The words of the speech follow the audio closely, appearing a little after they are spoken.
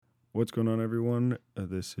What's going on, everyone?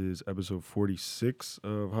 This is episode 46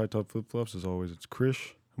 of High Top Flip Flops. As always, it's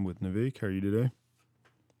Krish. I'm with Navik. How are you today?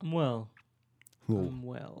 I'm well. Well, I'm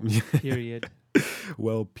well. Period.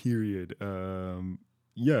 well, period.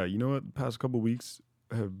 Yeah, you know what? The past couple weeks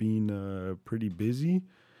have been pretty busy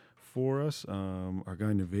for us. Our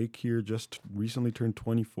guy Navik here just recently turned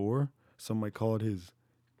 24. Some might call it his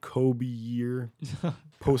Kobe year,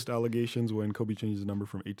 post allegations when Kobe changed his number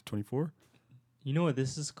from 8 to 24. You know what?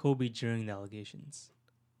 This is Kobe during the allegations.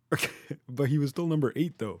 But he was still number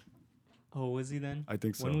 8, though. Oh, was he then? I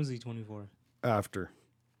think so. When was he 24? After.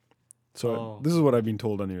 So Oh. this is what I've been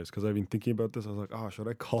told anyways, because I've been thinking about this. I was like, oh, should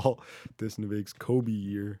I call this Navik's Kobe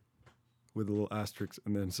year with a little asterisk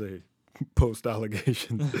and then say post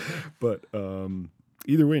allegations? But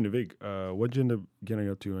either way, Navik, what'd you end up getting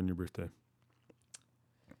up to on your birthday?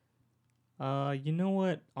 You know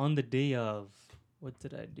what? On the day of, what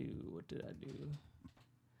did I do?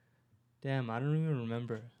 Damn, I don't even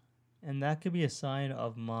remember. And that could be a sign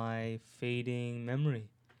of my fading memory.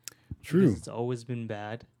 True. Because it's always been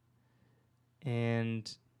bad.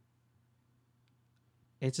 And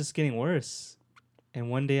it's just getting worse.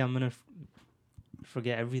 And one day I'm going to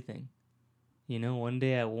forget everything. You know, one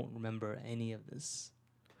day I won't remember any of this.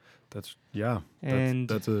 That's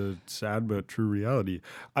a sad but true reality.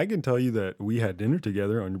 I can tell you that we had dinner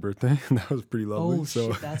together on your birthday, and that was pretty lovely. Oh,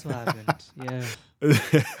 shit, that's what happened. Yeah.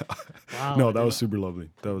 Wow. No, that was super lovely.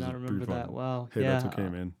 That was not pretty remember fun. that. Wow. Hey, yeah. that's okay,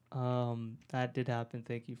 man. That did happen.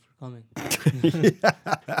 Thank you for coming.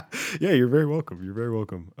 Yeah, you're very welcome. You're very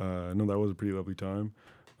welcome. No, that was a pretty lovely time.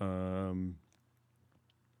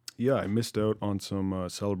 Yeah, I missed out on some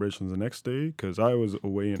celebrations the next day because I was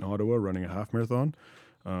away in Ottawa running a half marathon.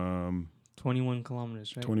 21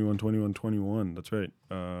 kilometers, right? 21. That's right.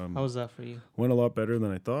 How was that for you? Went a lot better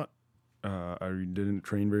than I thought. I didn't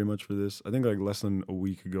train very much for this. I think like less than a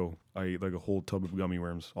week ago, I ate like a whole tub of gummy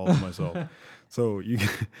worms all to myself. So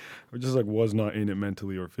I just like was not in it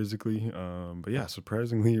mentally or physically. But yeah,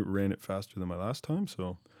 surprisingly ran it faster than my last time.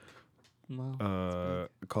 So Wow,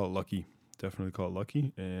 call it lucky. Definitely call it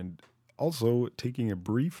lucky. And also taking a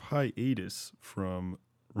brief hiatus from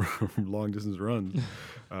long distance runs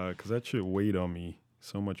because that shit weighed on me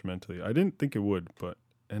so much mentally. I didn't think it would, but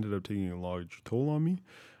ended up taking a large toll on me.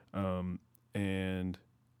 And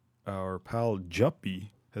our pal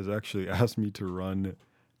Juppy has actually asked me to run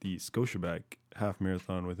the Scotiabank half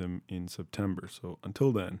marathon with him in September. So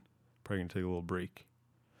until then, probably gonna take a little break,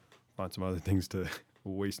 find some other things to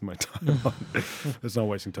waste my time on. It's not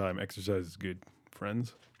wasting time. Exercise is good,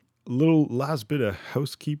 friends. A little last bit of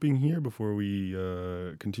housekeeping here before we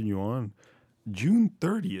continue on. June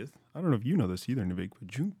 30th, I don't know if you know this either, Navik, but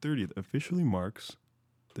June 30th officially marks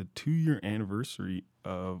the 2-year anniversary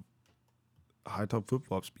of High Top Flip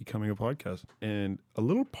Flops becoming a podcast. And a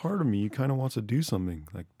little part of me kind of wants to do something,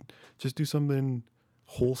 like just do something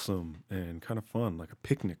wholesome and kind of fun, like a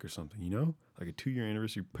picnic or something, you know? Like a 2-year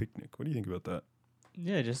anniversary picnic. What do you think about that?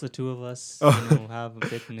 Yeah, just the two of us, have a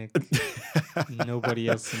picnic. Nobody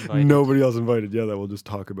else invited. Nobody else invited. Yeah, that we'll just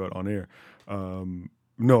talk about on air.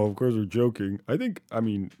 No, of course we're joking. I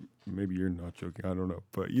mean, maybe you're not joking. I don't know.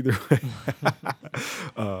 But either way,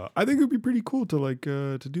 I think it would be pretty cool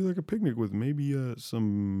to do like a picnic with maybe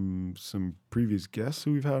some previous guests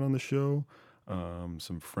who we've had on the show,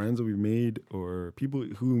 some friends that we've made, or people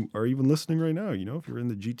who are even listening right now. You know, if you're in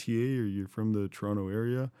the GTA or you're from the Toronto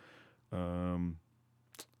area,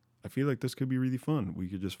 I feel like this could be really fun. We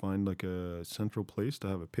could just find like a central place to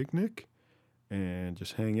have a picnic and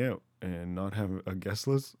just hang out and not have a guest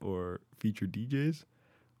list or feature DJs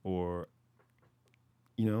or,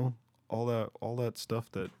 you know, all that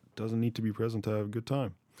stuff that doesn't need to be present to have a good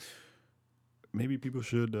time. Maybe people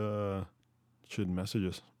should message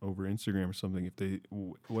us over Instagram or something if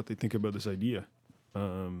what they think about this idea.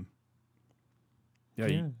 I'm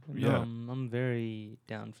very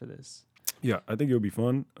down for this. Yeah, I think it would be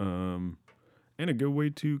fun, and a good way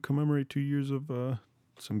to commemorate 2 years of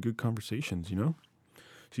some good conversations, you know?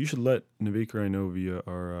 So you should let Navik or I know via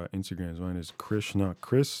our Instagrams. Mine is Krish, not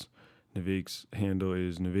Chris. Navik's handle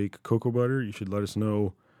is Navik Cocoa Butter. You should let us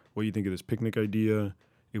know what you think of this picnic idea,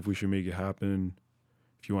 if we should make it happen,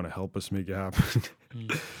 if you want to help us make it happen.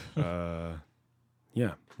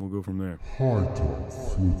 Yeah, we'll go from there.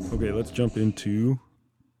 Okay, let's jump into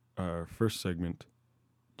our first segment.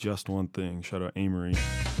 Just one thing. Shout out Amory.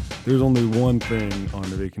 There's only one thing on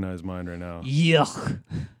Navik and I's mind right now. Yuck.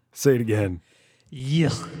 Say it again.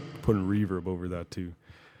 Yuck. Putting reverb over that too.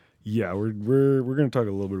 Yeah, we're gonna talk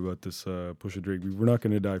a little bit about this Pusha Drake. We're not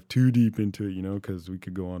gonna dive too deep into it, you know, because we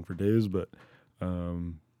could go on for days. But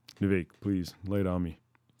Navik, please lay it on me.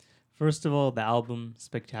 First of all, the album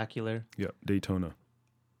spectacular. Yeah, Daytona.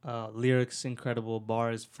 Lyrics incredible,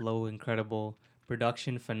 bars flow incredible,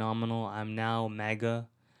 production phenomenal. I'm now MAGA.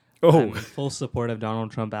 I'm in Oh, full support of Donald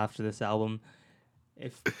Trump after this album.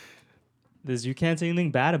 If this, you can't say anything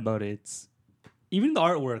bad about it. It's, even the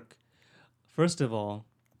artwork. First of all,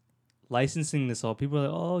 licensing this all, people are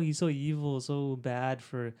like, "Oh, he's so evil, so bad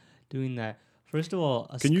for doing that." First of all,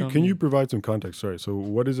 a can you scummy- provide some context? Sorry. So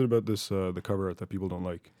what is it about this the cover art that people don't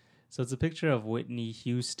like? So it's a picture of Whitney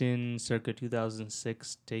Houston, circa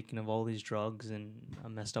 2006, taking of all these drugs in a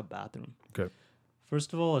messed up bathroom. Okay.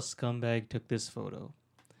 First of all, a scumbag took this photo.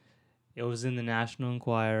 It was in the National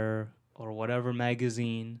Enquirer or whatever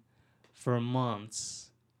magazine for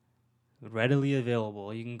months, readily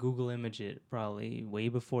available. You can Google image it probably way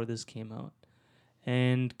before this came out.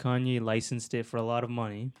 And Kanye licensed it for a lot of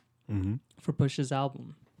money Mm-hmm. for Push's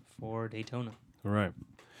album, for Daytona. All right.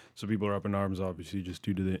 So people are up in arms, obviously, just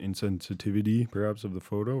due to the insensitivity, perhaps, of the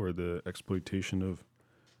photo or the exploitation of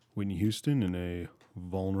Whitney Houston in a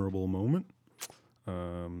vulnerable moment.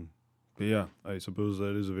 But yeah, I suppose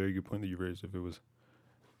that is a very good point that you raised. If it was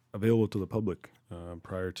available to the public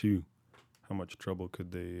prior to, how much trouble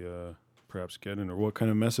could they perhaps get in, or what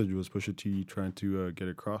kind of message was Pusha T trying to get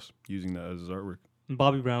across using that as his artwork? And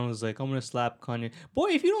Bobby Brown was like, I'm going to slap Kanye.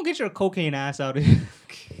 Boy, if you don't get your cocaine ass out of here.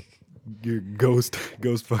 Your ghost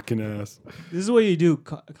fucking ass. This is what you do,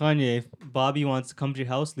 Kanye. If Bobby wants to come to your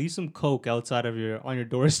house, leave some coke outside of on your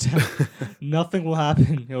doorstep. Nothing will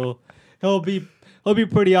happen. He'll be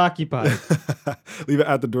pretty occupied. Leave it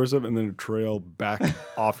at the doorstep and then a trail back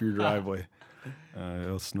off your driveway.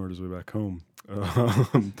 He'll snort his way back home.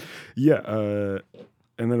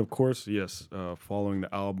 And then of course, yes, following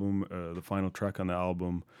the album, the final track on the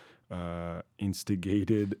album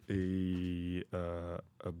instigated a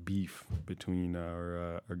beef between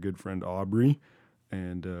our good friend Aubrey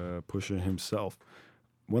and Pusha himself.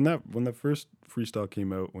 When that first freestyle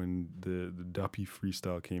came out, when the Duppy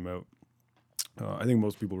freestyle came out, I think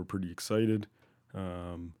most people were pretty excited. We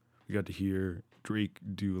got to hear Drake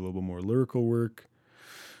do a little bit more lyrical work.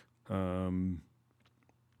 But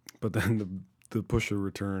then the Pusha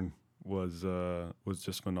return was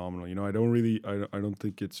just phenomenal. You know, I don't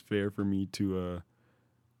think it's fair for me to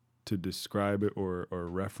describe it or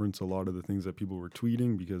reference a lot of the things that people were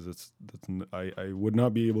tweeting, because I would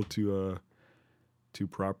not be able to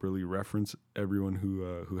properly reference everyone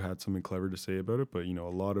who had something clever to say about it. But you know, a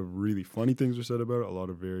lot of really funny things were said about it. A lot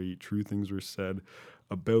of very true things were said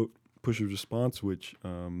about Pusha's response, which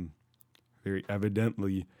very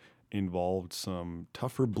evidently involved some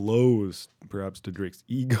tougher blows, perhaps to Drake's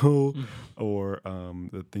ego, or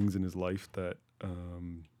the things in his life that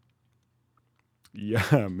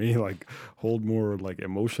may like hold more like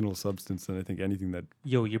emotional substance than I think anything that.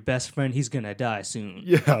 Yo, your best friend, he's gonna die soon.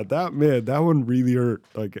 Yeah, that one really hurt.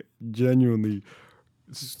 Like genuinely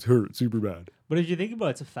hurt super bad. But if you think about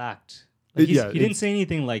it, it's a fact. Like he didn't say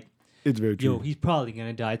anything like, it's very true. yo, he's probably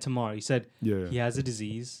gonna die tomorrow. He said he has a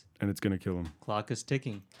disease and it's gonna kill him. Clock is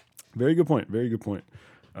ticking. Very good point. Very good point.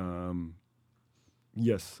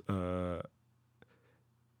 Yes.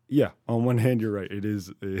 Yeah. On one hand, you're right. It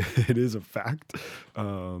is a fact.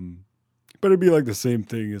 But it'd be like the same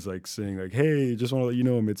thing as like saying like, hey, just want to let you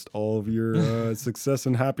know, amidst all of your success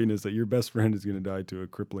and happiness, that your best friend is going to die to a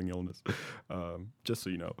crippling illness. Just so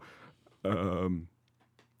you know.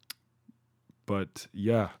 But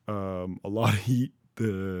yeah, a lot of heat.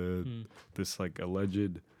 This like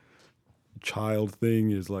alleged child thing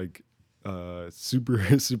is like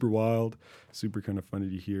super super wild, super kind of funny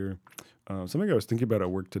to hear. Something I was thinking about at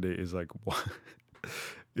work today is like what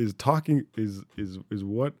is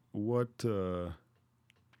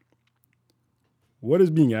what is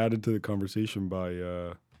being added to the conversation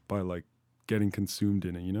by like getting consumed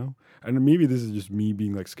in it, you know? And maybe this is just me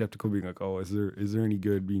being like skeptical, being like, oh, is there any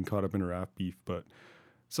good being caught up in a rap beef? But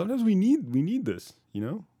sometimes we need this, you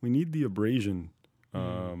know? We need the abrasion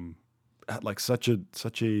at like such a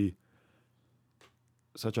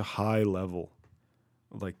high level.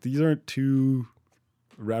 Like these aren't two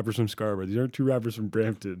rappers from Scarborough. These aren't two rappers from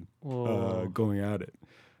Brampton going at it.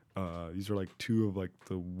 These are like two of like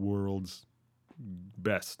the world's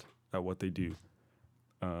best at what they do.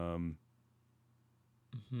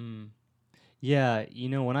 Yeah, you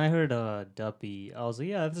know, when I heard Duppy, I was like,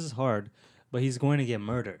 yeah, this is hard, but he's going to get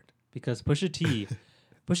murdered because Pusha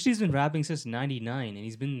T's been rapping since '99, and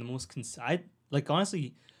he's been the most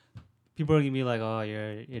honestly, people are gonna be like, oh,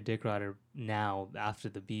 you're a dick rider now after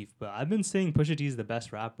the beef, but I've been saying Pusha T is the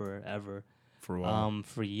best rapper ever for a while,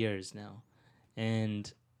 for years now,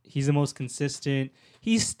 and he's the most consistent.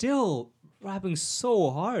 He's still rapping so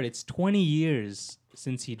hard. It's 20 years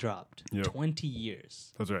since he dropped. Yep. 20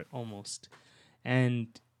 years. That's right. Almost. And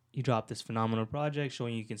he dropped this phenomenal project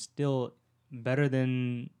showing you can still, better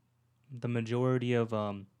than the majority of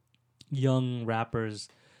young rappers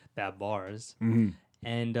that bars. Mm-hmm.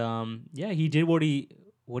 And yeah, he did what he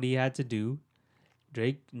had to do.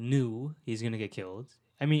 Drake knew he's gonna get killed.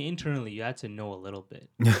 I mean, internally, you had to know a little bit.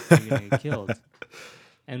 You're gonna get killed.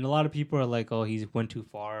 And a lot of people are like, "Oh, he went too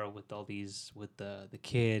far with all these, with the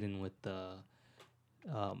kid and with the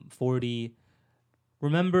 40."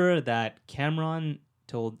 Remember that Cameron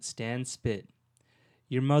told Stan Spit,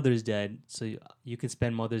 "Your mother's dead, so you can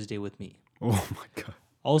spend Mother's Day with me." Oh my god.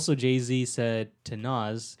 Also, Jay-Z said to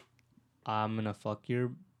Nas, "I'm gonna fuck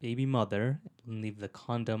your baby mother and leave the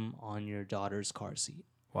condom on your daughter's car seat."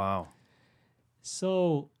 Wow.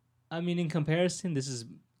 So, I mean, in comparison, this is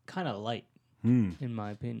kind of light, in my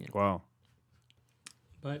opinion. Wow.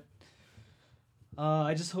 But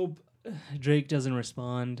I just hope Drake doesn't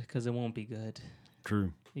respond because it won't be good.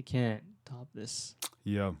 True. You can't top this.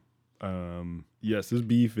 Yeah. Yes, this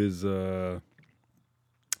beef is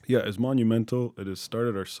it's monumental. It has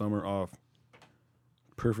started our summer off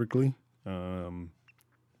perfectly.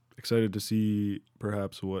 Excited to see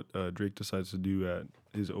perhaps what Drake decides to do at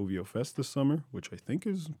his OVO Fest this summer, which I think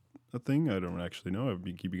is a thing. I don't actually know. I've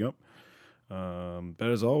been keeping up. But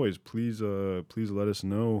as always, please let us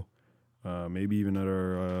know. Maybe even at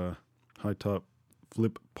our High Top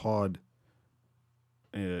Flip Pod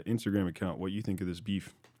Instagram account, what you think of this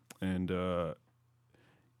beef, and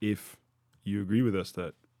if you agree with us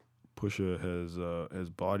that Pusha has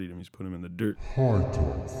bodied him, he's put him in the dirt.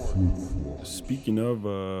 Speaking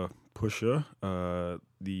of Pusha,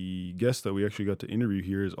 the guest that we actually got to interview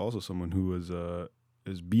here is also someone who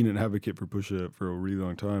has been an advocate for Pusha for a really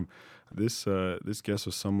long time. This guest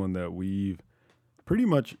was someone that we've pretty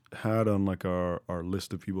much had on like our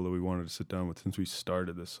list of people that we wanted to sit down with since we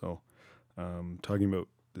started this. So talking about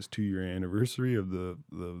this 2-year anniversary of the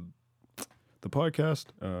podcast,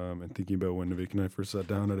 and thinking about when Navik and I first sat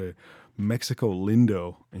down at a Mexico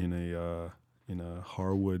Lindo in a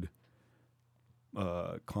Harwood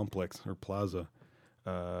complex or plaza.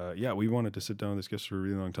 We wanted to sit down with this guest for a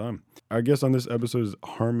really long time. Our guest on this episode is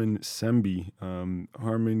Harmon Sembi.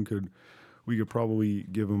 Harmon we could probably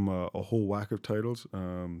give him a whole whack of titles,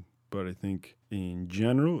 but I think in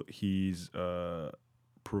general he's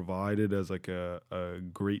provided as like a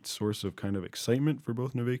great source of kind of excitement for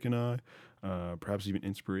both Navik and I, perhaps even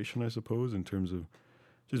inspiration, I suppose, in terms of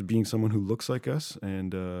just being someone who looks like us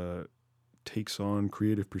and takes on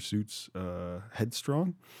creative pursuits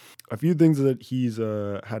headstrong. A few things that he's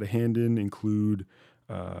had a hand in include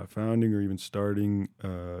founding or even starting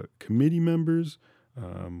committee members,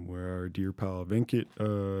 where our dear pal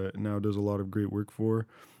Venkat now does a lot of great work for,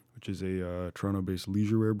 which is a Toronto-based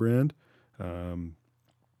leisure wear brand.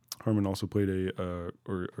 Harmon also played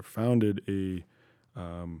or founded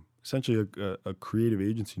essentially a creative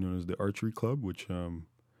agency known as the Archery Club, which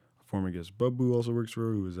former guest Bubbu also works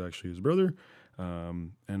for, who is actually his brother,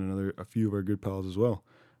 and a few of our good pals as well.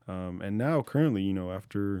 And now currently,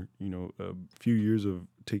 after, a few years of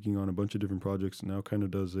taking on a bunch of different projects, now kind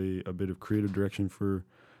of does a bit of creative direction for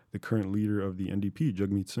the current leader of the NDP,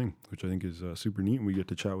 Jagmeet Singh, which I think is super neat. And we get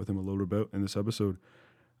to chat with him a little about in this episode.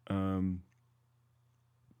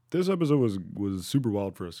 This episode was super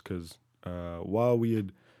wild for us because while we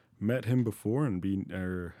had met him before and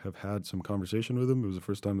have had some conversation with him, it was the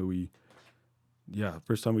first time that we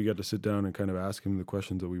got to sit down and kind of ask him the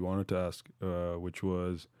questions that we wanted to ask, which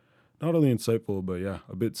was not only insightful, but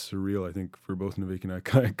a bit surreal, I think, for both Navik and I,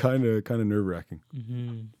 kind of nerve-wracking.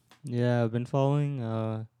 Mm-hmm. Yeah, I've been following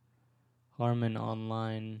Harmon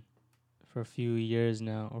online for a few years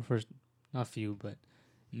now, or for not few, but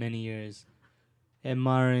many years,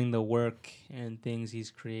 admiring the work and things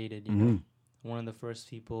he's created. You know, one of the first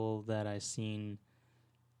people that I seen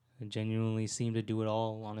genuinely seem to do it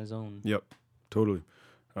all on his own. Yep, totally.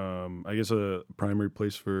 I guess a primary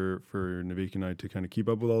place for Navik and I to kind of keep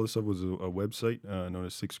up with all this stuff was a website known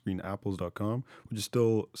as sixscreenapples.com, which is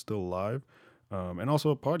still live, and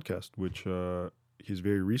also a podcast, which he's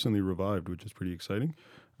very recently revived, which is pretty exciting,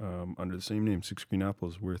 under the same name, Six Screen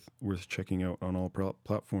Apples, worth checking out on all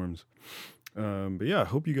platforms. But yeah, I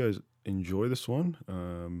hope you guys enjoy this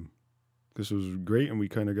one. This was great, and we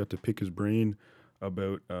kind of got to pick his brain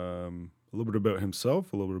about a little bit about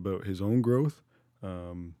himself, a little bit about his own growth,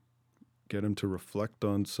 get him to reflect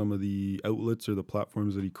on some of the outlets or the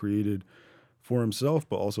platforms that he created for himself,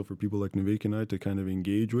 but also for people like Navik and I to kind of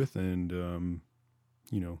engage with and,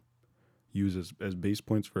 use as base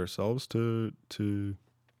points for ourselves to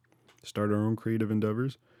start our own creative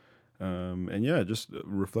endeavors. And yeah, just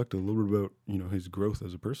reflect a little bit about, his growth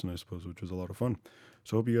as a person, I suppose, which was a lot of fun.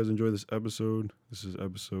 So I hope you guys enjoy this episode. This is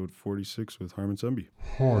episode 46 with Harmon Sembi.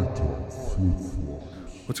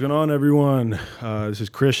 What's going on, everyone? This is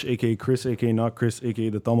Chris, aka Chris, aka not Chris, aka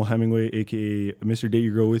the Thelma Hemingway, aka Mr. Date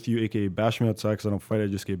Your Girl With You, aka Bash Me Outside because I don't fight, I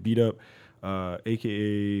just get beat up,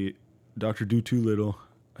 aka Dr. Do Too Little.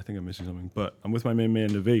 I think I'm missing something, but I'm with my main man,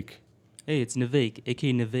 Navek. Hey, it's Navek,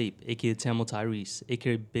 aka Navape, aka Tamil Tyrese,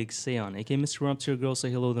 aka Big Seon, aka Mr. Run Up to Your Girl, Say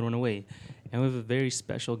Hello, Then Run Away. And we have a very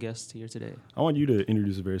special guest here today. I want you to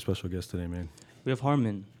introduce a very special guest today, man. We have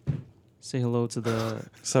Harmon. Say hello to the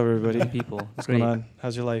What's up, everybody? people. What's going on?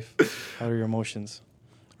 How's your life? How are your emotions?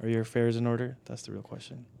 Are your affairs in order? That's the real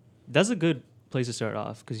question. That's a good place to start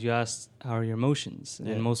off because you asked, how are your emotions?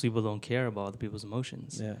 Yeah. And most people don't care about other people's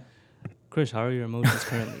emotions. Yeah. Chris, how are your emotions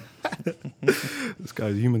currently? This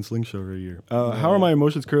guy's human slingshot right here. How are my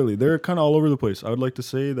emotions currently? They're kind of all over the place. I would like to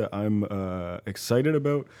say that I'm excited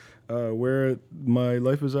about where my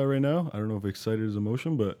life is at right now. I don't know if excited is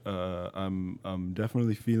emotion, but I'm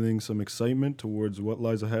definitely feeling some excitement towards what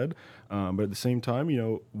lies ahead. But at the same time,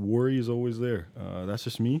 worry is always there. That's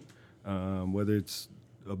just me. Whether it's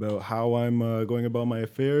about how I'm going about my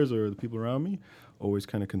affairs or the people around me, always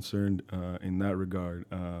kind of concerned in that regard.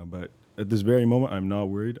 But at this very moment, I'm not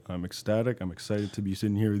worried. I'm ecstatic. I'm excited to be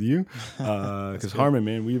sitting here with you. Because Harmon,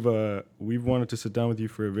 man, we've wanted to sit down with you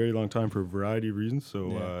for a very long time for a variety of reasons.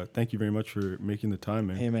 So thank you very much for making the time,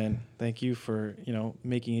 man. Hey, man. Thank you for,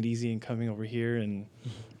 making it easy and coming over here and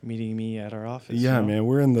meeting me at our office. Yeah, man.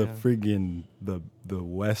 We're in the friggin' the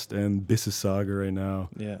West End Mississauga right now.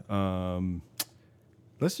 Yeah.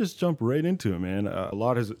 Let's just jump right into it, man. A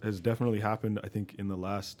lot has definitely happened, I think,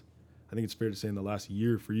 I think it's fair to say in the last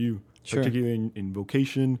year for you, Sure. particularly in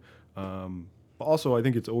vocation. But also, I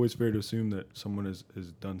think it's always fair to assume that someone has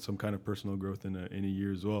done some kind of personal growth in a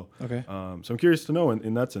year as well. Okay. So I'm curious to know,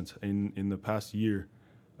 in that sense, in the past year,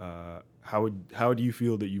 how do you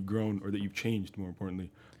feel that you've grown or that you've changed, more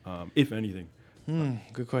importantly, if anything?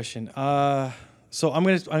 Good question. So I'm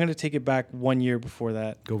gonna take it back 1 year before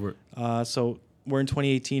that. Go for it. So we're in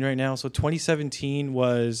 2018 right now. So 2017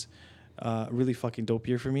 was a really fucking dope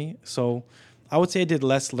year for me. So I would say I did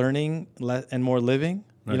less learning and more living.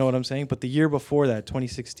 Nice. You know what I'm saying? But the year before that,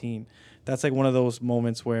 2016, that's like one of those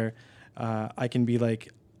moments where I can be like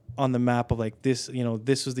on the map of like this,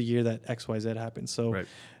 this was the year that XYZ happened. So Right.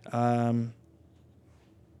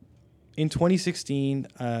 In 2016,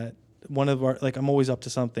 one of our, like, I'm always up to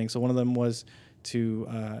something. So one of them was to,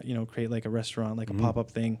 create like a restaurant, like a pop-up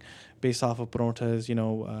thing based off of parontas,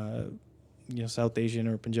 South Asian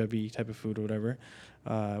or Punjabi type of food or whatever.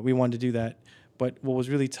 We wanted to do that. But what was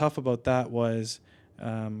really tough about that was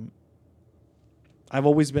I'm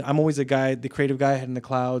always a guy, the creative guy head in the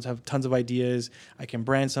clouds, have tons of ideas. I can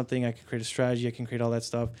brand something, I can create a strategy, I can create all that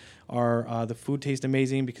stuff. The food tastes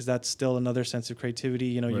amazing because that's still another sense of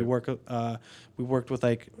creativity. Right. We worked with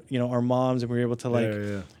our moms and we were able to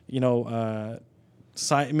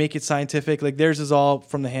make it scientific. Like theirs is all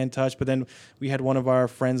from the hand touch, but then we had one of our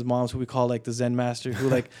friends' moms who we call like the Zen master, who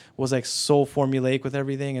like was like so formulaic with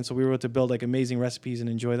everything, and so we were able to build like amazing recipes and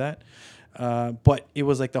enjoy that. But it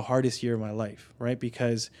was like the hardest year of my life, right?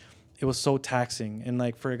 Because it was so taxing, and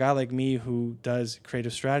like for a guy like me who does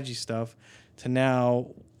creative strategy stuff,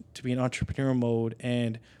 to be in entrepreneur mode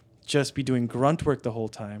and just be doing grunt work the whole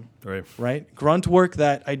time, right? Grunt work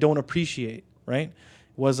that I don't appreciate, right?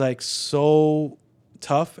 Was like so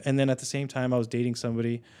tough. And then at the same time, I was dating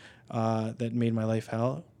somebody that made my life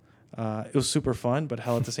hell. It was super fun, but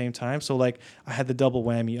hell at the same time. So like I had the double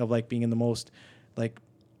whammy of like being in the most like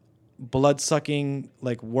blood sucking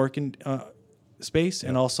like working space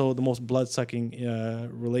and also the most blood sucking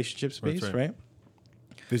relationship space, right?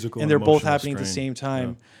 Physical and they're both happening at the same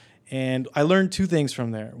time. Yeah. And I learned two things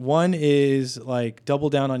from there. One is like double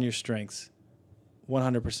down on your strengths,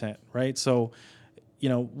 100%, right? So,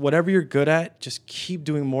 whatever you're good at, just keep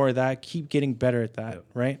doing more of that, keep getting better at that,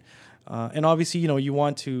 right? And obviously, you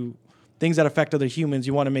want to, things that affect other humans,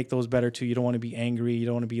 you want to make those better too. You don't want to be angry. You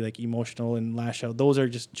don't want to be like emotional and lash out. Those are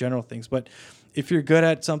just general things. But if you're good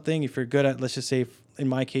at something, if you're good at, let's just say, in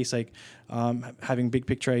my case, like having big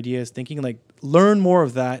picture ideas, thinking like learn more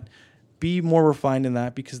of that, be more refined in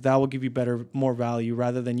that, because that will give you more value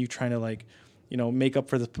rather than you trying to like, make up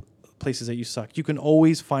for the places that you suck. You can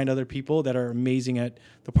always find other people that are amazing at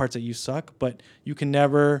the parts that you suck, but you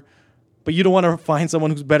don't want to find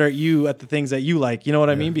someone who's better at you at the things that you like. You know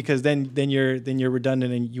what I mean? Because then you're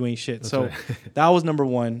redundant and you ain't shit. That's so right. That was number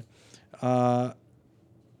one. And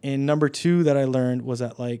number two that I learned was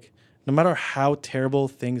that like, no matter how terrible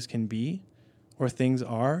things can be or things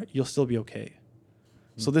are, you'll still be okay.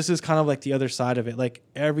 So this is kind of like the other side of it. Like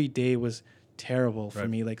every day was terrible for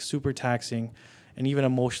me, like super taxing and even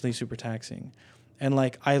emotionally super taxing. And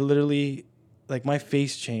like I literally, like my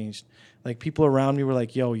face changed. Like people around me were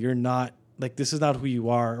like, yo, you're not, like this is not who you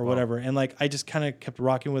are or whatever. And like I just kind of kept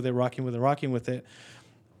rocking with it.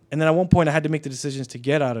 And then at one point I had to make the decisions to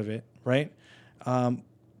get out of it, right?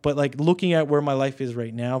 But like looking at where my life is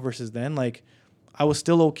right now versus then, like I was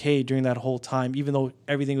still okay during that whole time, even though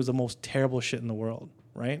everything was the most terrible shit in the world,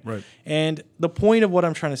 right? Right. And the point of what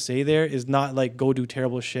I'm trying to say there is not like go do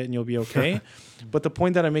terrible shit and you'll be okay. But the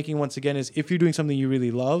point that I'm making once again is if you're doing something you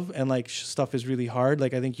really love and like stuff is really hard,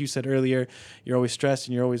 like I think you said earlier, you're always stressed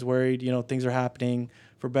and you're always worried, you know, things are happening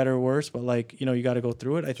for better or worse, but like, you know, you got to go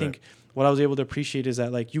through it. I think what I was able to appreciate is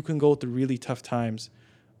that like you can go through really tough times,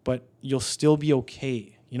 but you'll still be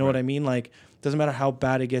okay. You know what I mean? Like, doesn't matter how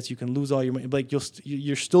bad it gets, you can lose all your money, but like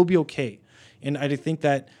you'll still be okay. And I think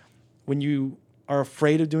that when you are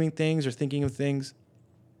afraid of doing things or thinking of things,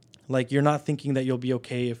 like you're not thinking that you'll be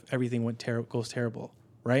okay if everything goes terrible,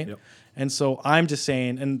 right? Yep. And so I'm just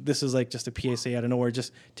saying, and this is like just a PSA out of nowhere,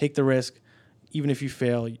 just take the risk. Even if you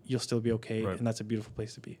fail, you'll still be okay, and that's a beautiful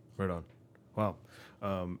place to be. Right on. Wow.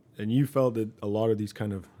 And you felt that a lot of these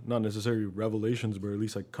kind of, not necessarily revelations, but at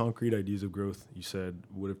least like concrete ideas of growth, you said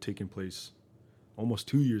would have taken place almost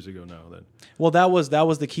 2 years ago now then. Well, that was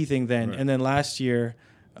the key thing then. Right. And then last year,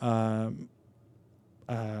 I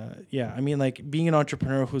mean, like being an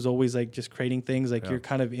entrepreneur who's always like just creating things, like you're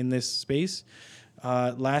kind of in this space.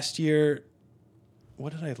 Last year,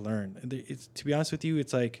 what did I learn? To be honest with you,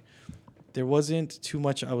 it's like there wasn't too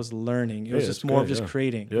much I was learning. It was just more of just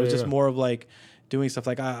creating. It was just more of like doing stuff.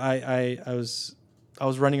 Like I was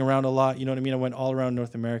running around a lot. You know what I mean? I went all around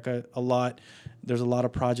North America a lot. There's a lot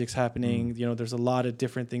of projects happening. You know, there's a lot of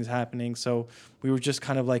different things happening. So we were just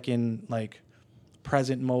kind of like in like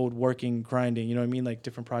present mode, working, grinding. You know what I mean? Like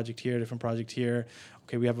different project here.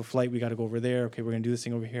 Okay, we have a flight. We got to go over there. Okay, we're gonna do this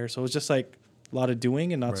thing over here. So it was just like a lot of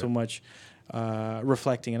doing and not so much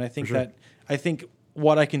reflecting. And I think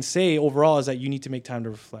what I can say overall is that you need to make time to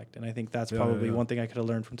reflect. And I think that's probably one thing I could have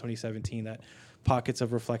learned from 2017, that pockets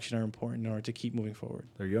of reflection are important in order to keep moving forward.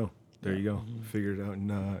 There you go. Mm-hmm. Figured it out in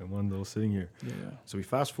one little sitting here. Yeah. So we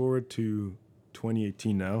fast forward to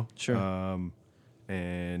 2018 now. Sure.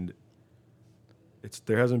 And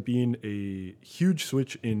there hasn't been a huge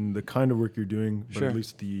switch in the kind of work you're doing, but at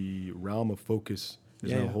least the realm of focus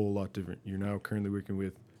is now a whole lot different. You're now currently working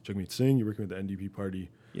with Jagmeet Singh. You're working with the NDP party.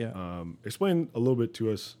 Yeah. Explain a little bit to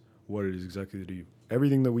us what it is exactly that you do.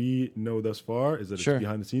 Everything that we know thus far is that it's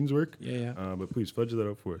behind the scenes work. Yeah. But please fudge that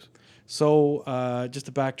up for us. So just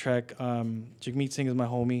to backtrack, Jagmeet Singh is my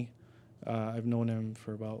homie. I've known him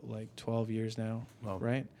for about like 12 years now,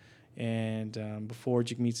 right? And before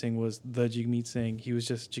Jagmeet Singh was the Jagmeet Singh, he was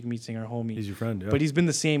just Jagmeet Singh, our homie. He's your friend, yeah. But he's been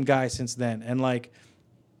the same guy since then. And like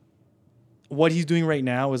what he's doing right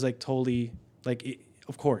now is like totally like,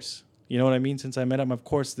 of course. You know what I mean? Since I met him, of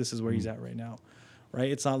course, this is where he's at right now,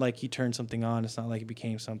 right? It's not like he turned something on. It's not like he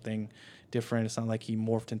became something different. It's not like he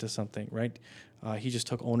morphed into something, right? He just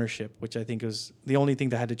took ownership, which I think was the only thing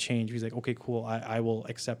that had to change. He's like, okay, cool. I will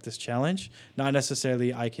accept this challenge. Not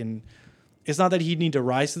necessarily it's not that he'd need to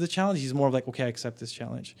rise to the challenge. He's more of like, okay, I accept this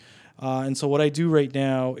challenge. And so what I do right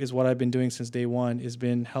now is what I've been doing since day one, is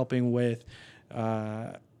been helping with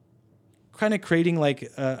kind of creating like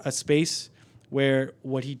a space where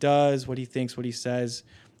what he does, what he thinks, what he says,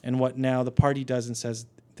 and what now the party does and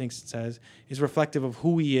thinks and says is reflective of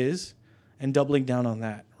who he is, and doubling down on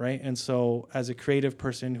that, right? And so as a creative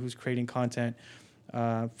person who's creating content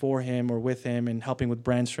for him or with him and helping with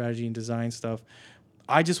brand strategy and design stuff,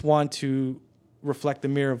 I just want to reflect the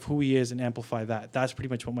mirror of who he is and amplify that. That's pretty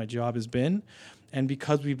much what my job has been. And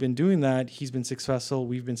because we've been doing that, he's been successful,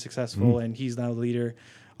 we've been successful, and he's now the leader,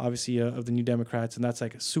 obviously, of the New Democrats, and that's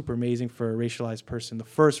like super amazing for a racialized person, the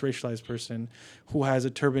first racialized person who has a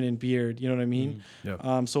turban and beard, you know what I mean?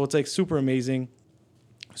 Yeah. So it's like super amazing,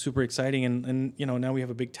 super exciting, and you know, now we have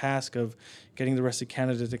a big task of getting the rest of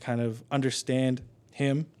Canada to kind of understand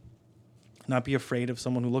him, not be afraid of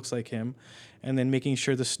someone who looks like him, and then making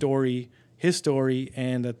sure his story,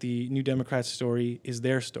 and that the New Democrats story is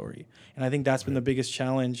their story. And I think that's been the biggest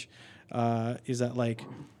challenge, is that like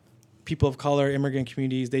people of color, immigrant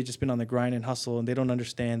communities, they've just been on the grind and hustle, and they don't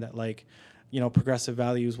understand that like, you know, progressive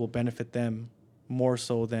values will benefit them more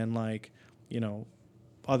so than like, you know,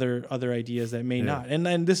 other ideas that may not.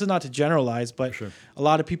 And this is not to generalize, but a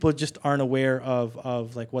lot of people just aren't aware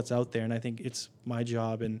of like what's out there. And I think it's my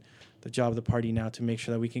job and the job of the party now to make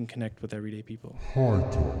sure that we can connect with everyday people.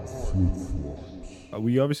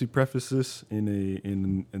 We obviously preface this in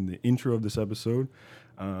the intro of this episode,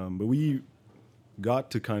 but we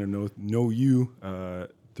got to kind of know you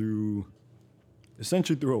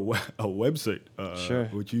essentially through a website, Sure.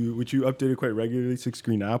 which you updated quite regularly,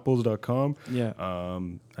 sixscreenapples.com. Yeah.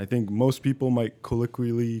 I think most people might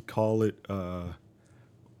colloquially call it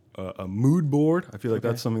a mood board. I feel like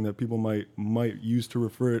that's something that people might use to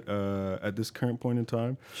refer it at this current point in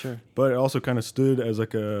time. Sure. But it also kind of stood as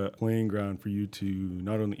like a playing ground for you to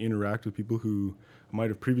not only interact with people who might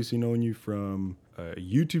have previously known you from a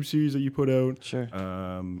YouTube series that you put out, Sure.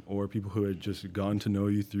 or people who had just gotten to know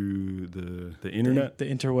you through the internet, the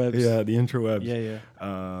interwebs. yeah, the interwebs.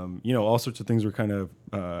 Yeah. All sorts of things were kind of.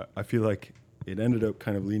 I feel like it ended up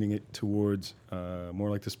kind of leaning it towards more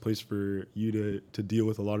like this place for you to deal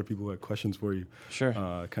with a lot of people who had questions for you. Sure.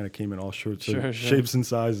 Kind of came in all sorts Sure. of shapes and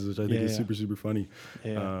sizes, which I think is super, super funny.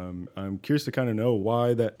 Yeah. I'm curious to kind of know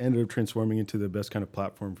why that ended up transforming into the best kind of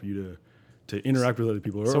platform for you to interact with other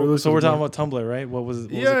people. So we're talking about Tumblr, right? What was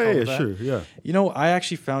it called? Sure, yeah. You know, I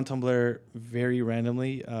actually found Tumblr very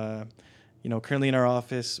randomly. Currently in our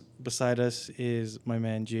office beside us is my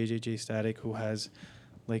man JJJ Static, who's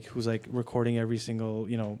recording every single,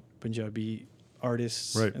 Punjabi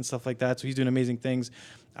artists and stuff like that. So he's doing amazing things.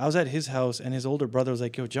 I was at his house and his older brother was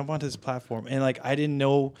like, yo, jump onto this platform. And like, I didn't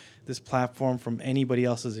know this platform from anybody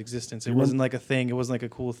else's existence. It wasn't like a thing. It wasn't like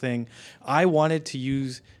a cool thing. I wanted to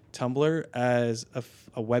use Tumblr as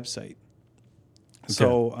a website. Okay.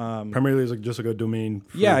 So primarily it's like just like a domain.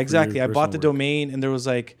 Yeah, exactly. I bought the domain and there was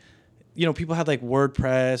like, people had like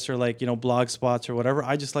WordPress or like, blog spots or whatever.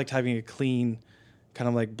 I just liked having a clean kind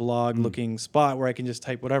of like blog looking spot where I can just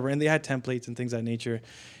type whatever. And they had templates and things of that nature.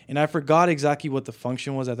 And I forgot exactly what the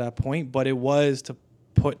function was at that point, but it was to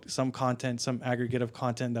put some content, some aggregate of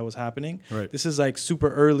content that was happening. Right. This is like super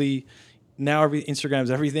early. Now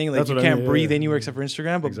Instagram's everything. Like you can't breathe anywhere except for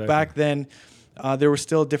Instagram. But back then, there were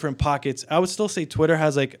still different pockets. I would still say Twitter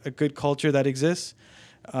has like a good culture that exists.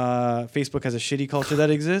 Facebook has a shitty culture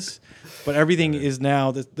that exists, but everything is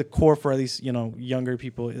now the core for at least younger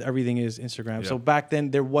people. Everything is Instagram. Yeah. So back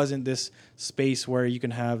then there wasn't this space where you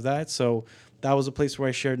can have that. So that was a place where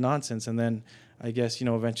I shared nonsense, and then I guess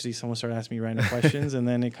eventually someone started asking me random questions, and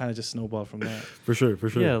then it kind of just snowballed from there. For sure.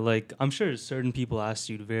 Yeah, like I'm sure certain people asked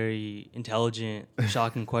you very intelligent,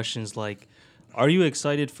 shocking questions like, "Are you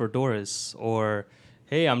excited for Doris?" or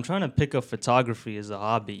 "Hey, I'm trying to pick up photography as a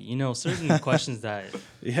hobby." Certain questions that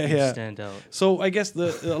stand out. So I guess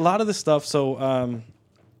a lot of the stuff. So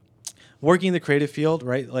working in the creative field,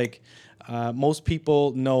 right? Like most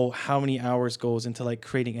people know how many hours goes into like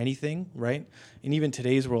creating anything, right? And even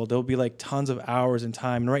today's world, there'll be like tons of hours in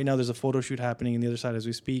time. And right now, there's a photo shoot happening on the other side as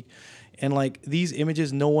we speak. And like these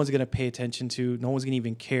images, no one's gonna pay attention to. No one's gonna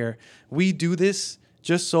even care. We do this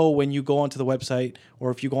just so when you go onto the website or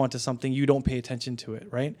if you go onto something, you don't pay attention to it,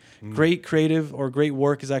 right? Great creative or great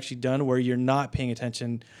work is actually done where you're not paying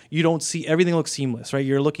attention. You don't see, everything looks seamless, right?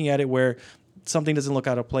 You're looking at it where something doesn't look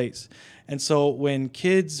out of place. And so when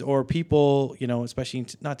kids or people, especially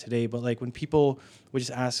not today, but like when people would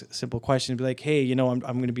just ask simple questions, be like, hey, I'm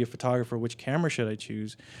going to be a photographer. Which camera should I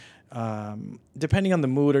choose? Depending on the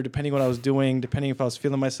mood or depending what I was doing, depending if I was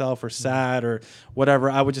feeling myself or sad or whatever,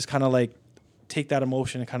 I would just kind of like take that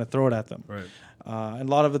emotion and kind of throw it at them. Right. And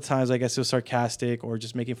a lot of the times, I guess it was sarcastic or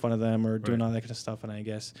just making fun of them or doing all that kind of stuff. And I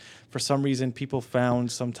guess for some reason, people found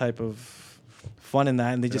some type of fun in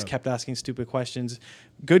that, and they just kept asking stupid questions,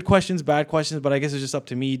 good questions, bad questions. But I guess it's just up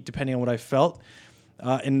to me, depending on what I felt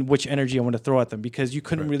and which energy I want to throw at them, because you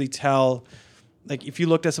couldn't really tell. Like if you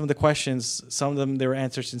looked at some of the questions, some of them they were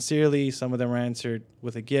answered sincerely, some of them were answered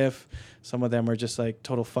with a GIF, some of them are just like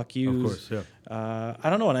total fuck yous. Of course, yeah. I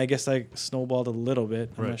don't know, and I guess I snowballed a little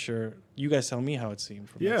bit. I'm not sure. You guys tell me how it seemed.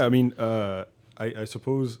 I mean, I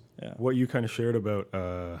suppose what you kind of shared about,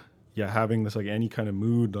 having this like any kind of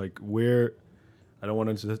mood, like where I don't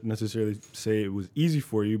want to necessarily say it was easy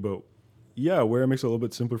for you, but where it makes it a little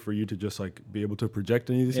bit simpler for you to just like be able to project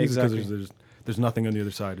any of these things because there's nothing on the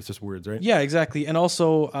other side. It's just words, right? Yeah, exactly. And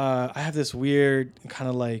also, I have this weird kind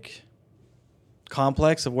of like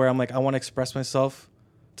complex of where I'm like, I want to express myself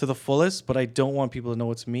to the fullest, but I don't want people to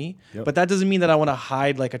know it's me. Yep. But that doesn't mean that I want to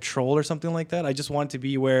hide like a troll or something like that. I just want it to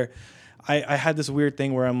be where I had this weird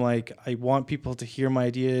thing where I'm like, I want people to hear my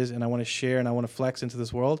ideas and I want to share and I want to flex into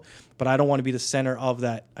this world, but I don't want to be the center of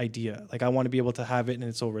that idea. Like I want to be able to have it and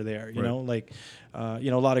it's over there, you know, like, a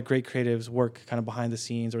lot of great creatives work kind of behind the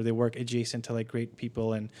scenes or they work adjacent to like great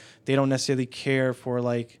people and they don't necessarily care for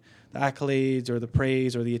like the accolades or the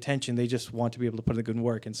praise or the attention. They just want to be able to put in the good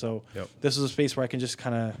work. And so this is a space where I can just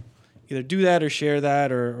kind of either do that or share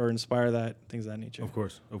that or inspire that, things of that nature. Of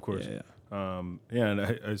course. Yeah. And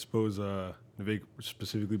I suppose Navek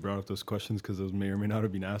specifically brought up those questions because those may or may not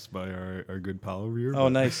have been asked by our good pal over here. Oh,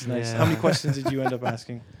 nice. Yeah. How many questions did you end up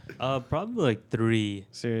asking? Probably like 3.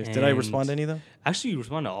 Serious? Did I respond to any of them? Actually, you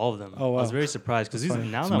responded to all of them. Oh, wow. I was very surprised because That's funny.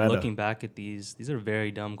 now It's that I'm meta. looking back at these are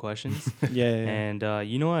very dumb questions. Yeah. And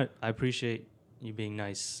you know what? I appreciate you being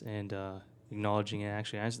nice and acknowledging and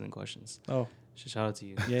actually answering the questions. Oh, So shout out to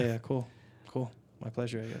you. yeah. Cool. My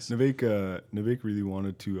pleasure, I guess. Navek really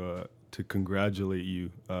wanted to congratulate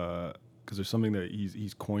you because there's something that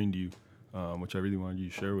he's coined you, which I really wanted you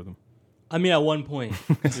to share with him. I mean, at one point,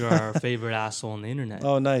 you're our favorite asshole on the internet.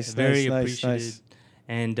 Oh, nice. Very nice, appreciated. nice.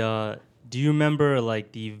 And do you remember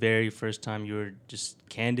like the very first time you were just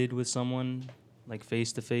candid with someone, like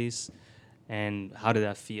face to face, and how did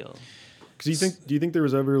that feel? Because do you think there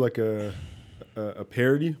was ever like a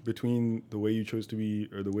parity between the way you chose to be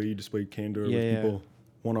or the way you displayed candor with people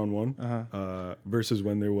one on one versus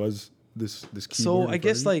when there was this keyboard? So I in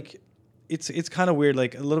guess front of you? like it's kind of weird.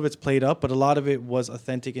 Like a little bit's played up, but a lot of it was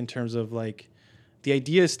authentic in terms of like the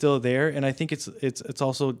idea is still there, and I think it's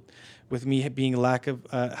also with me being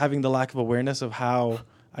having the lack of awareness of how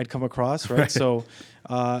I'd come across, right? So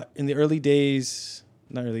in the early days,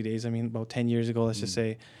 not early days, I mean about 10 years ago, let's just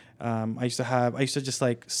say, I used to just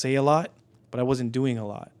like say a lot, but I wasn't doing a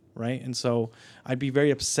lot, right? And so I'd be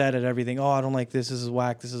very upset at everything. Oh, I don't like this. This is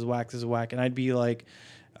whack. This is whack. This is whack. And I'd be like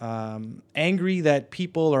angry that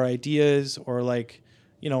people or ideas or like,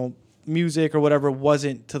 music or whatever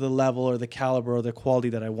wasn't to the level or the caliber or the quality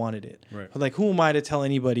that I wanted it. Right. Like, who am I to tell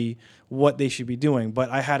anybody what they should be doing? But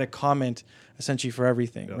I had a comment essentially for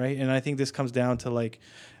everything, right? And I think this comes down to like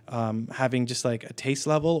having just like a taste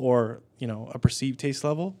level or, a perceived taste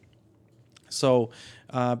level. So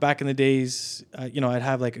back in the days, I'd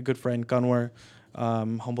have like a good friend, Gunwar,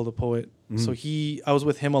 Humble the Poet. So I was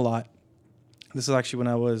with him a lot. This is actually when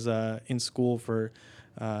I was in school for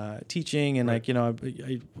teaching and I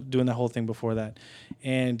doing the whole thing before that.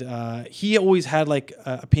 And he always had like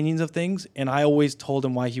opinions of things, and I always told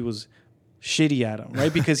him why he was shitty at them,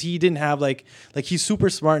 right? Because he didn't have like he's super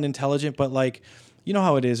smart and intelligent, but like, you know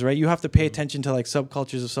how it is, right? You have to pay attention to like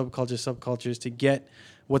subcultures to get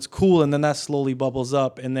what's cool, and then that slowly bubbles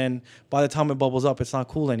up, and then by the time it bubbles up, it's not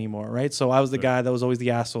cool anymore, right? So I was the guy that was always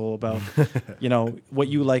the asshole about, what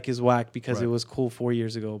you like is whack because it was cool 4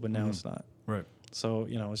 years ago, but now it's not. Right. So,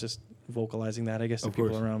 it's just vocalizing that, I guess, to Of people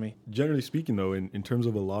course. around me. Generally speaking, though, in terms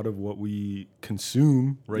of a lot of what we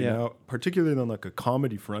consume right now, particularly on like a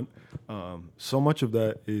comedy front, so much of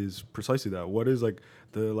that is precisely that. What is like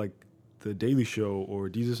the Daily Show or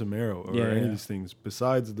Jesus and Mero or any of these things,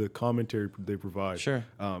 besides the commentary they provide, Sure.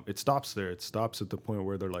 It stops there. It stops at the point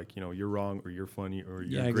where they're like, you're wrong or you're funny or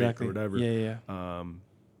you're great exactly. or whatever. Yeah.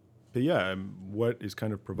 But yeah, what is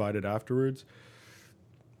kind of provided afterwards.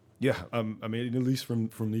 Yeah, I mean, at least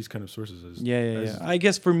from these kind of sources. Yeah. I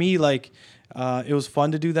guess for me, like, it was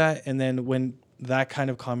fun to do that. And then when that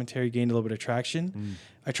kind of commentary gained a little bit of traction,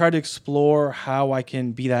 I tried to explore how I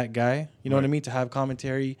can be that guy. You know what I mean? To have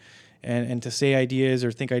commentary and to say ideas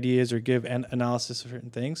or think ideas or give an analysis of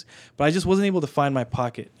certain things. But I just wasn't able to find my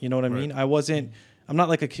pocket. You know what I mean? I'm not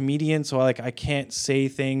like a comedian, so I can't say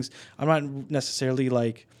things. I'm not necessarily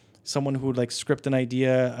like someone who would like script an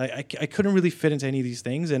idea. I couldn't really fit into any of these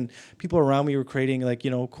things, and people around me were creating like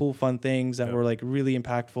cool fun things that were like really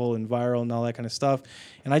impactful and viral and all that kind of stuff.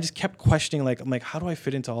 And I just kept questioning I'm like, how do I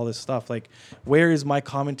fit into all this stuff? Like, where is my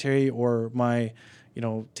commentary or my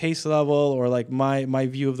taste level or like my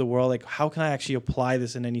view of the world? Like, how can I actually apply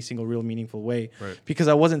this in any single real meaningful way? Right. Because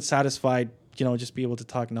I wasn't satisfied just be able to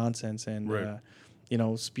talk nonsense and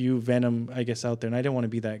spew venom, I guess, out there. And I didn't want to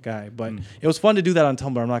be that guy. But it was fun to do that on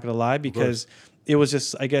Tumblr, I'm not going to lie, because it was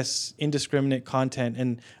just, I guess, indiscriminate content.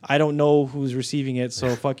 And I don't know who's receiving it,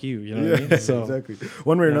 so fuck you. You know what I mean? So, exactly.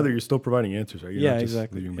 One way or another, you're still providing answers, right? You're not just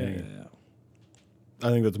exactly. leaving Yeah. hanging. I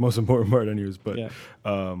think that's the most important part anyways. But,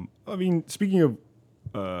 I mean, speaking of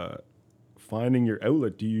finding your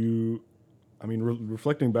outlet,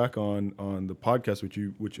 reflecting back on the podcast,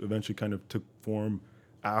 which eventually kind of took form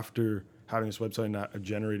after having this website and not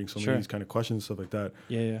generating so many of these kind of questions and stuff like that.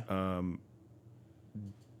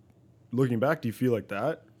 Looking back, do you feel like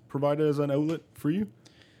that provided as an outlet for you?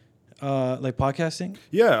 Like podcasting?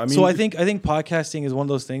 Yeah, I mean. So I think podcasting is one of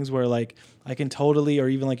those things where like I can totally, or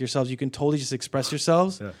even like yourselves, you can totally just express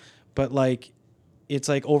yourselves, but like it's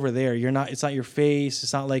like over there. It's not your face.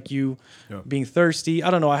 It's not like you being thirsty.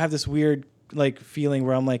 I don't know. I have this weird like feeling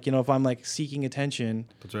where I'm like, if I'm like seeking attention,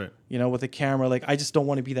 that's right. With a camera, like I just don't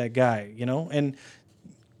want to be that guy, and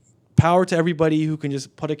power to everybody who can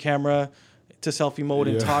just put a camera to selfie mode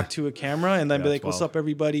and talk to a camera and then be like, what's up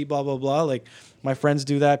everybody, blah, blah, blah. Like my friends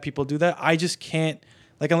do that. People do that. I just can't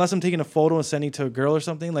Like unless I'm taking a photo and sending to a girl or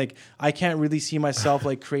something, like I can't really see myself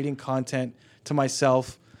like creating content to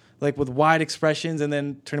myself, like with wide expressions and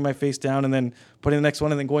then turning my face down and then putting the next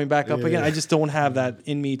one and then going back up again. I just don't have that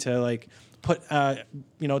in me to like put,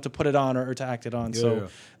 to put it on or to act it on. So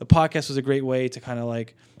the podcast was a great way to kind of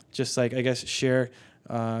like, just like, I guess, share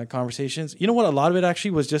conversations. You know what? A lot of it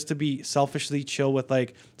actually was just to be selfishly chill with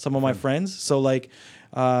like some of my friends. So like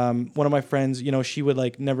one of my friends, she would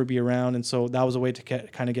like never be around. And so that was a way to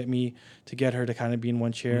get her to kind of be in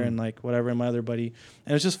one chair and like whatever. And my other buddy.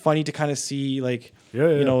 And it's just funny to kind of see like,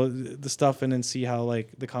 the stuff and then see how like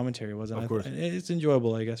the commentary was. And of course. It's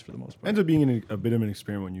enjoyable, I guess, for the most part. Ends up being a bit of an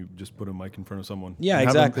experiment when you just put a mic in front of someone. Yeah, and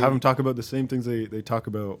exactly. Have them talk about the same things they talk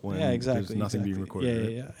about when there's nothing being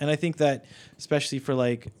recorded. Yeah. And I think that especially for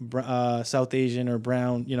like South Asian or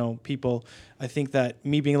brown, people, I think that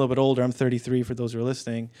me being a little bit older, I'm 33 for those who are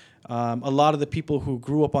listening, a lot of the people who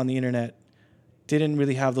grew up on the internet didn't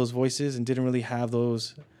really have those voices and didn't really have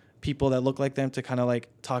those people that look like them to kind of like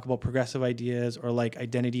talk about progressive ideas or like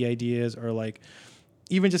identity ideas or like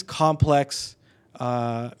even just complex,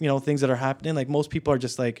 things that are happening. Like most people are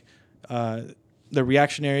just like they're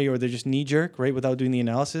reactionary or they're just knee jerk, right, without doing the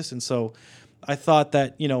analysis. And so I thought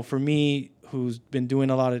that, for me, who's been doing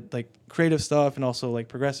a lot of like creative stuff and also like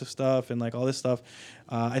progressive stuff and like all this stuff,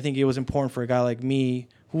 I think it was important for a guy like me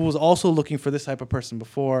who was also looking for this type of person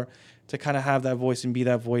before to kind of have that voice and be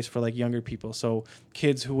that voice for like younger people. So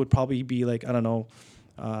kids who would probably be like, I don't know,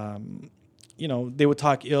 they would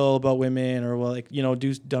talk ill about women or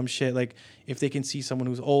do dumb shit. Like if they can see someone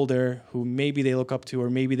who's older, who maybe they look up to, or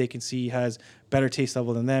maybe they can see has better taste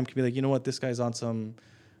level than them, can be like, you know what, this guy's on some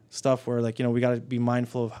stuff where like, we got to be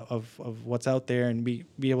mindful of what's out there and be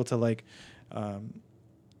able to like,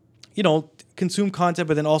 consume content,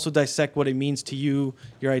 but then also dissect what it means to you,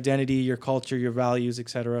 your identity, your culture, your values,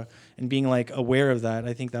 etc. And being like aware of that,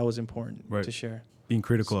 I think that was important to share. Being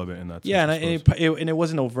critical of it, and that's and it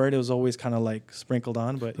wasn't overt. It was always kind of like sprinkled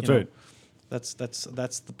on, but that's right.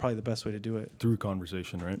 That's probably the best way to do it through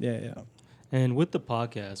conversation, right? Yeah. And with the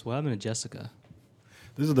podcast, what happened to Jessica?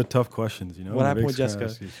 These are the tough questions, What happened with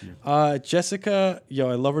Jessica? Jessica, I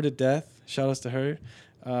love her to death. Shout outs to her.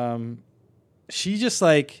 She just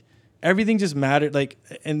like. Everything just mattered, like,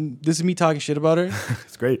 and this is me talking shit about her.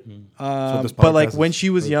 It's great. But like when she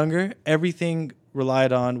was younger, everything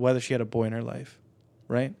relied on whether she had a boy in her life,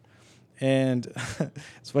 right? And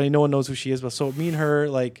it's funny, no one knows who she is, but so me and her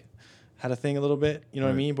like had a thing a little bit, you know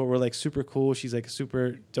what I mean? But we're like super cool. She's like a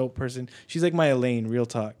super dope person. She's like my Elaine, real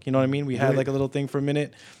talk. You know what I mean? We had like a little thing for a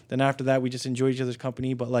minute. Then after that, we just enjoyed each other's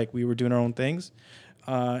company, but like we were doing our own things.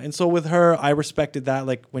 And so with her, I respected that.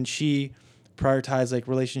 Like when she prioritize like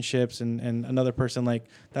relationships and another person, like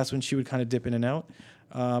that's when she would kind of dip in and out.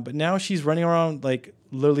 But now she's running around, like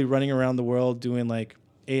literally running around the world doing like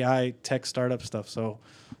AI tech startup stuff. So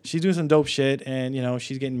she's doing some dope shit and,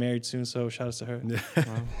 she's getting married soon. So shout out to her.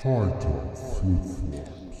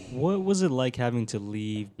 What was it like having to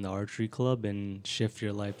leave the archery club and shift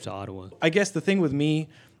your life to Ottawa? I guess the thing with me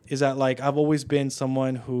is that like I've always been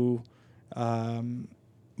someone who,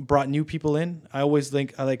 brought new people in. I always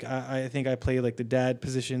think I think I play like the dad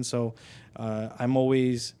position, so I'm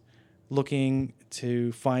always looking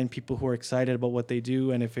to find people who are excited about what they do,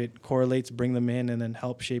 and if it correlates, bring them in and then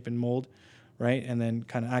help shape and mold, right, and then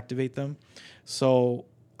kind of activate them. So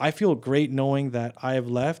I feel great knowing that I have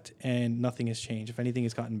left and nothing has changed. If anything,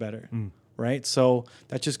 it's gotten better, right? So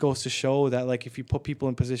that just goes to show that like if you put people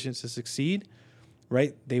in positions to succeed,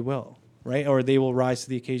 right, they will, right, or they will rise to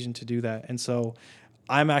the occasion to do that. And so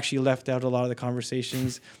I'm actually left out a lot of the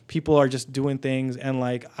conversations. People are just doing things, and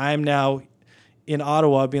like I'm now in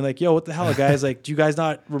Ottawa being like, yo, what the hell, guys? Like, do you guys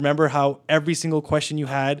not remember how every single question you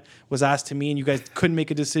had was asked to me and you guys couldn't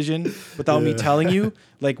make a decision without me telling you?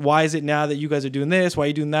 Like, why is it now that you guys are doing this? Why are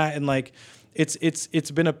you doing that? And like it's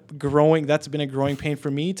been a growing pain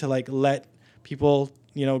for me to like let people,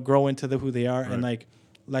 grow into who they are and like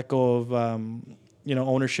let go of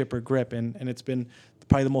ownership or grip, and it's been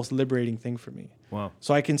probably the most liberating thing for me. Wow.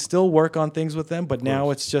 So I can still work on things with them, but now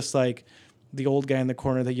it's just like the old guy in the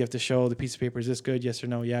corner that you have to show the piece of paper. Is this good? Yes or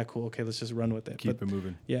no? Yeah, cool. Okay, let's just run with it. Keep it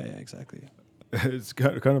moving. Yeah, exactly. It's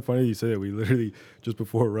kind of funny you say that. We literally just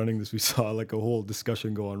before running this, we saw like a whole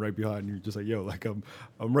discussion go on right behind. And you're just like, "Yo, like I'm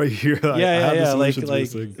right here. I have the solution to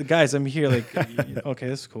this thing. Guys, I'm here. Like, okay,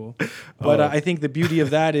 this is cool." But I think the beauty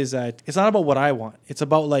of that is that it's not about what I want. It's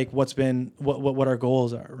about like what our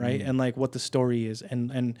goals are, right? And like what the story is,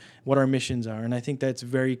 and what our missions are. And I think that's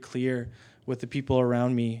very clear with the people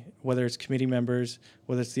around me, whether it's committee members,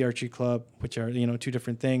 whether it's the archery club, which are two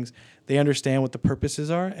different things. They understand what the purposes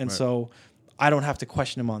are, and so I don't have to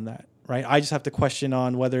question them on that, right? I just have to question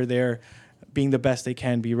on whether they're being the best they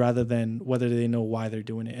can be rather than whether they know why they're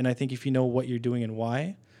doing it. And I think if you know what you're doing and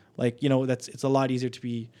why, like, you know, it's a lot easier to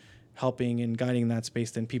be helping and guiding in that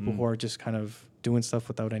space than people who are just kind of doing stuff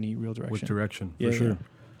without any real direction. With direction, Yeah, for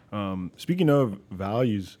sure. Speaking of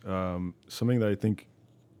values, something that I think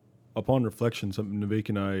upon reflection, something Navek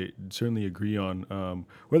and I certainly agree on,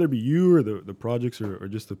 whether it be you or the projects or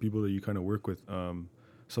just the people that you kind of work with,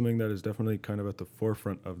 something that is definitely kind of at the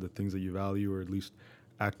forefront of the things that you value or at least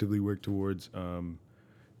actively work towards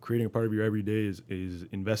creating a part of your everyday is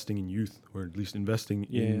investing in youth, or at least investing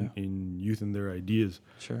in youth and their ideas.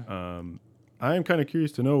 Sure. I am kind of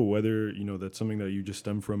curious to know whether, you know, that's something that you just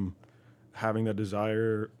stem from having that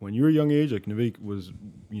desire when you were a young age. Like Navek was,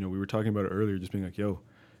 you know, we were talking about it earlier, just being like, yo,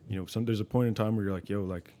 you know, there's a point in time where you're like, yo,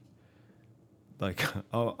 like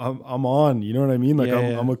I'm on, you know what I mean? Like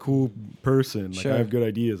I'm a cool person. Like I have good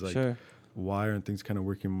ideas. Like why aren't things kind of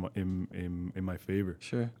working in my favor?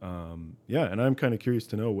 Sure. And I'm kind of curious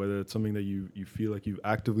to know whether it's something that you feel like you've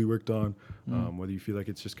actively worked on, whether you feel like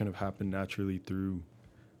it's just kind of happened naturally through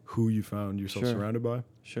who you found yourself surrounded by.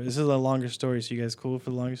 Sure. This is a longer story, so you guys cool for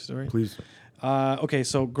the longer story? Please. Okay,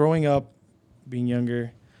 so growing up, being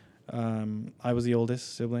younger, I was the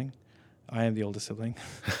oldest sibling. I am the oldest sibling.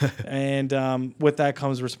 And with that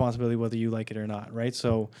comes responsibility, whether you like it or not, right?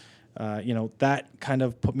 So, you know, that kind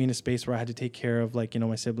of put me in a space where I had to take care of, like, you know,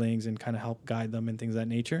 my siblings and kind of help guide them and things of that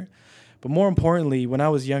nature. But more importantly, when I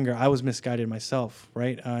was younger, I was misguided myself,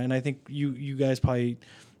 right? And I think you guys probably,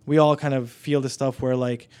 we all kind of feel this stuff where,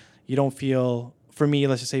 like, you don't feel, for me,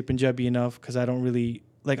 let's just say Punjabi enough, because I don't really,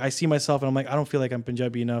 like, I see myself and I'm like, I don't feel like I'm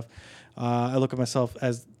Punjabi enough. I look at myself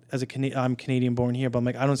as I'm Canadian born here, but I'm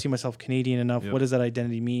like, I don't see myself Canadian enough. Yep. What does that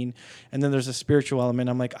identity mean? And then there's a spiritual element.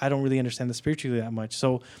 I'm like, I don't really understand the spirituality that much.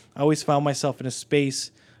 So I always found myself in a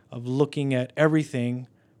space of looking at everything,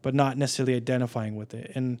 but not necessarily identifying with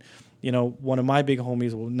it. And, you know, one of my big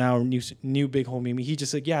homies, well, now new big homie, he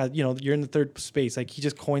just like, yeah, you know, you're in the third space. Like, he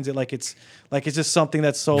just coins it like it's just something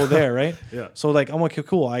that's so there, right? Yeah. So like, I'm like, okay,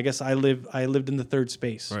 cool. I guess I lived in the third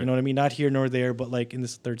space. Right. You know what I mean? Not here nor there, but like in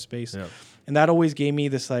this third space. Yeah. And that always gave me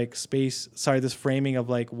this like this framing of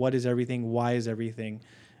like, what is everything? Why is everything?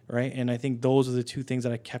 Right. And I think those are the two things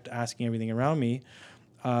that I kept asking everything around me.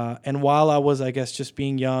 And while I was, I guess, just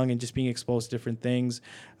being young and just being exposed to different things,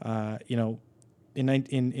 you know,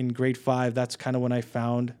 in grade 5, that's kind of when I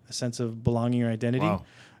found a sense of belonging or identity.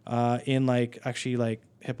 Wow. In like actually like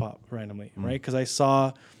hip hop randomly, right? Because I saw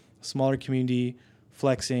a smaller community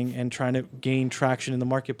flexing and trying to gain traction in the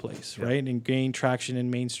marketplace, right? And gain traction in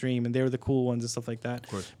mainstream, and they were the cool ones and stuff like that.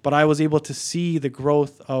 But I was able to see the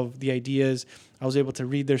growth of the ideas. I was able to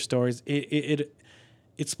read their stories. It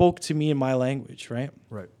spoke to me in my language, right?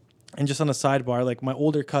 Right. And just on a sidebar, like my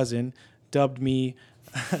older cousin dubbed me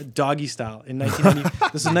Doggy Style in 1990.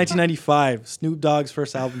 This is 1995. Snoop Dogg's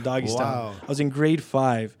first album, Doggy Style. I was in grade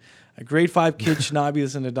 5. A grade 5 kid should not be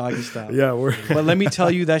listening to Doggy Style. Yeah, but let me tell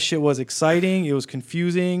you, that shit was exciting. It was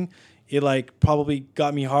confusing. It like probably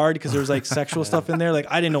got me hard because there was like sexual stuff in there. Like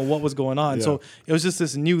I didn't know what was going on. Yeah. So it was just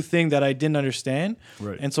this new thing that I didn't understand.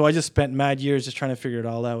 Right. And so I just spent mad years just trying to figure it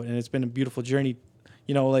all out. And it's been a beautiful journey,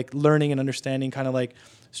 you know, like learning and understanding kind of like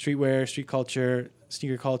streetwear, street culture,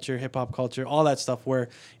 sneaker culture, hip hop culture, all that stuff where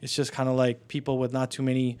it's just kind of like people with not too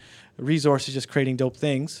many resources just creating dope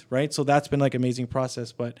things, right? So that's been like an amazing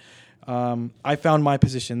process. But I found my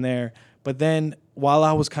position there. But then while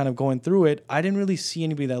I was kind of going through it, I didn't really see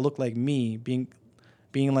anybody that looked like me being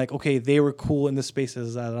like, okay, they were cool in the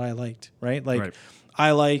spaces that I liked, right? Like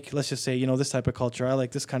I like, let's just say, you know, this type of culture. I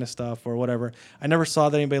like this kind of stuff or whatever. I never saw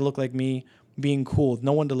that anybody looked like me being cool,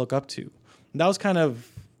 no one to look up to. And that was kind of,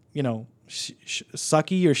 you know,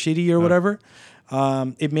 sucky or shitty or whatever.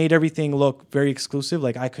 It made everything look very exclusive.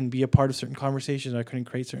 Like I couldn't be a part of certain conversations. I couldn't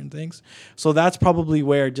create certain things. So that's probably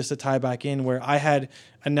where, just to tie back in, where I had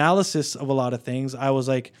analysis of a lot of things. I was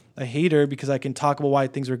like a hater because I can talk about why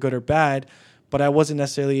things were good or bad, but I wasn't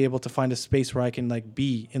necessarily able to find a space where I can like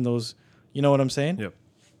be in those, you know what I'm saying? Yep.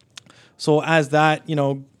 So as that, you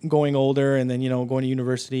know, going older and then, you know, going to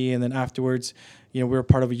university and then afterwards, you know, we were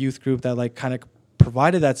part of a youth group that like kind of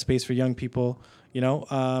provided that space for young people, you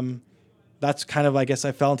know, that's kind of, I guess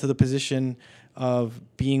I fell into the position of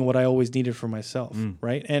being what I always needed for myself,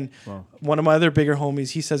 right? And one of my other bigger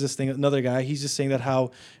homies, he says this thing, another guy, he's just saying that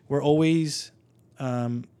how we're always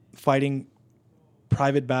fighting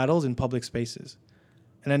private battles in public spaces.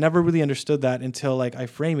 And I never really understood that until like I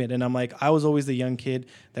frame it. And I'm like, I was always the young kid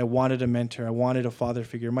that wanted a mentor. I wanted a father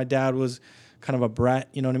figure. My dad was kind of a brat,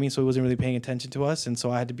 you know what I mean? So he wasn't really paying attention to us. And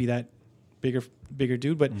so I had to be that bigger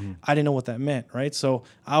dude, but I didn't know what that meant, right? So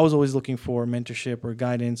I was always looking for mentorship or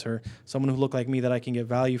guidance or someone who looked like me that I can get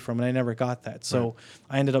value from, and I never got that. So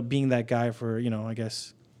I ended up being that guy for, I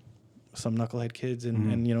guess some knucklehead kids,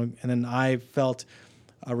 and then I felt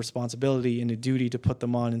a responsibility and a duty to put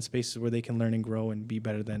them on in spaces where they can learn and grow and be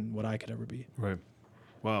better than what I could ever be. Right.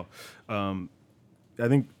 Wow. I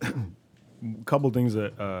think a couple things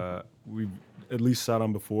that we've at least sat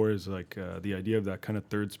on before is like the idea of that kind of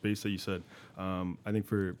third space that you said. I think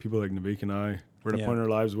for people like Navik and I, we're at a point in our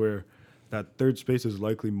lives where that third space is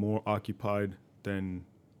likely more occupied than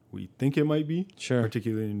we think it might be. Sure.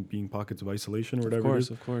 Particularly in being pockets of isolation or whatever.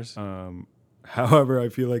 Of course. However, I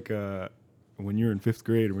feel like when you're in 5th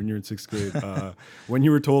grade or when you're in 6th grade, when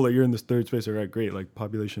you were told that you're in this third space, all right, great, like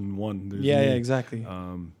population 1. Yeah, exactly.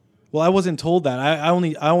 Well, I wasn't told that. I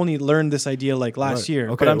only learned this idea like last year.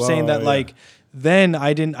 Okay, but I'm saying that like then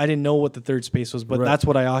I didn't know what the third space was, but that's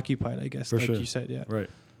what I occupied, I guess, like you said. Yeah. Right.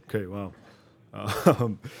 Okay. Wow.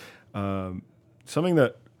 Something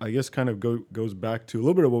that I guess kind of goes back to a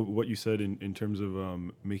little bit of what you said in terms of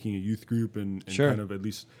making a youth group and kind of at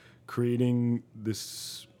least creating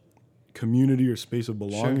this community or space of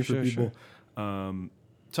belonging for people.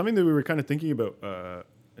 Something that we were kind of thinking about,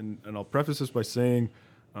 and I'll preface this by saying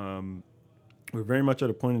we're very much at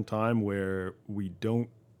a point in time where we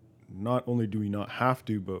not only do we not have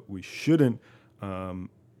to, but we shouldn't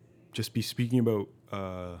just be speaking about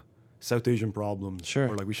South Asian problems.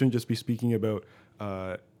 Or like we shouldn't just be speaking about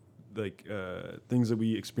things that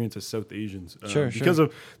we experience as South Asians. Because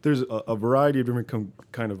there's a variety of different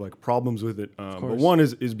kind of like problems with it. But one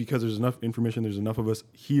is because there's enough information, there's enough of us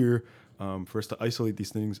here for us to isolate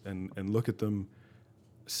these things and look at them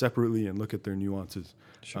separately and look at their nuances.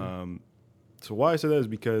 So why I say that is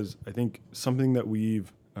because I think something that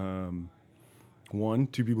we've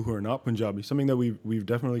two people who are not Punjabi, something that we've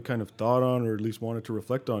definitely kind of thought on or at least wanted to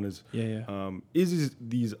reflect on is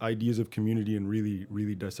these ideas of community and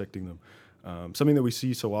really dissecting them. Something that we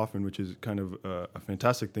see so often, which is kind of a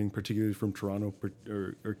fantastic thing, particularly from Toronto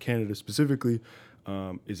or Canada specifically,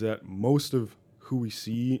 is that most of who we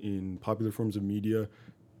see in popular forms of media,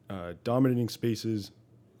 dominating spaces,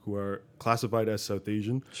 who are classified as South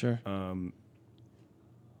Asian,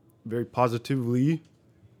 very positively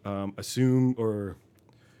assume or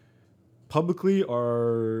publicly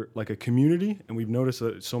are like a community, and we've noticed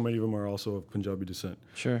that so many of them are also of Punjabi descent.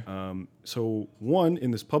 So one, in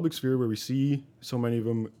this public sphere where we see so many of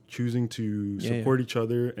them choosing to support each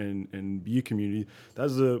other and be a community,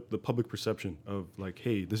 that's the public perception of like,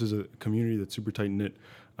 hey, this is a community that's super tight-knit.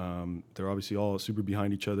 They're obviously all super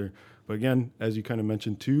behind each other. But again, as you kind of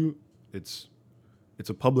mentioned too, it's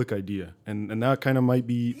a public idea, and that kind of might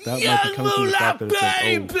be coming from the fact that it's like,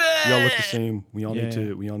 oh, we all look the same. We all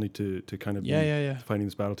need to kind of be fighting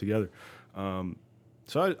this battle together.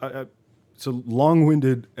 So it's a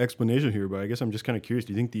long-winded explanation here, but I guess I'm just kind of curious.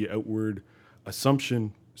 Do you think the outward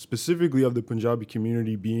assumption, specifically of the Punjabi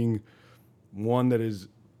community, being one that is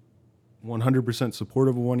 100%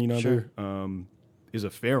 supportive of one another, is a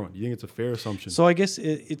fair one? Do you think it's a fair assumption? So I guess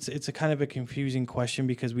it's a kind of a confusing question,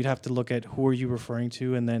 because we'd have to look at who are you referring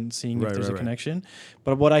to and then seeing if there's a connection.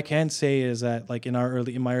 But what I can say is that like in my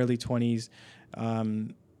early 20s,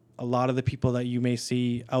 a lot of the people that you may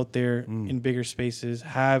see out there in bigger spaces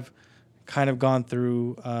have kind of gone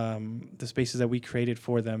through the spaces that we created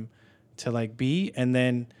for them to like be and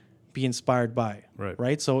then be inspired by.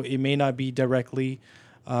 Right. So it may not be directly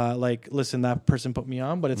like, listen, that person put me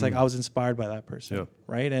on, but it's like I was inspired by that person,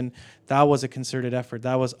 right? And that was a concerted effort.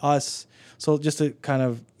 That was us. So just to kind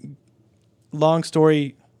of long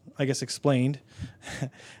story, I guess, explained,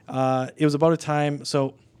 it was about a time.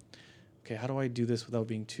 So, okay, how do I do this without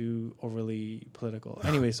being too overly political?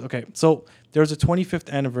 Anyways, okay, so there was a 25th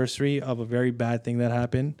anniversary of a very bad thing that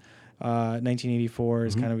happened. 1984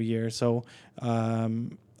 is kind of a year. So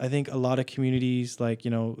I think a lot of communities, like,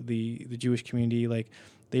 the Jewish community, like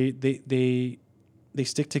they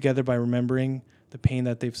stick together by remembering the pain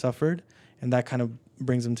that they've suffered, and that kind of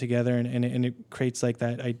brings them together, and it creates like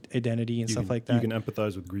that identity and stuff like that. You can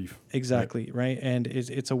empathize with grief. Exactly, right? And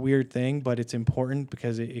it's a weird thing, but it's important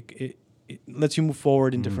because it lets you move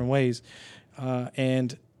forward in different ways.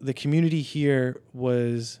 And the community here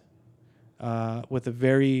was with a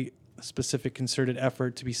very specific concerted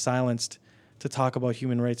effort to be silenced, to talk about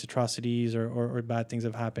human rights atrocities or bad things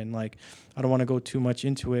have happened. Like, I don't want to go too much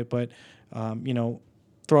into it, but,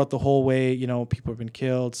 throughout the whole way, people have been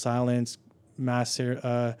killed, silenced, mass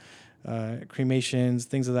cremations,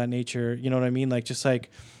 things of that nature. You know what I mean? Like, just like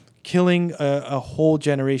killing a whole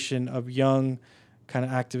generation of young kind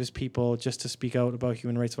of activist people just to speak out about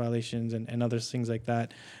human rights violations and other things like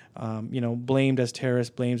that. blamed as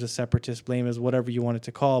terrorists, blamed as separatists, blamed as whatever you wanted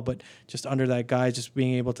to call, but just under that guise, just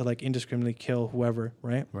being able to like indiscriminately kill whoever,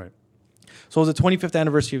 right? Right. So it was the 25th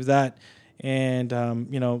anniversary of that, and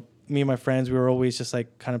me and my friends, we were always just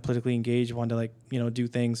like kind of politically engaged, wanted to like do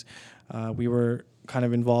things. We were kind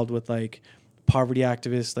of involved with like poverty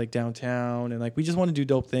activists like downtown, and like we just want to do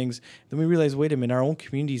dope things. Then we realized, wait a minute, our own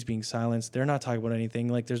community is being silenced. They're not talking about anything.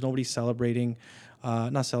 Like there's nobody celebrating,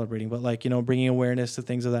 not celebrating, but like bringing awareness to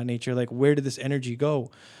things of that nature. Like where did this energy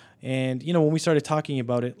go? And when we started talking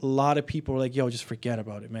about it, a lot of people were like, yo, just forget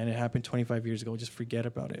about it, man. It happened 25 years ago. Just forget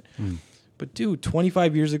about it. But dude,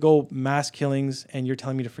 25 years ago, mass killings, and you're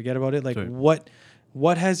telling me to forget about it? Like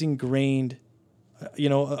what has ingrained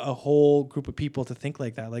a whole group of people to think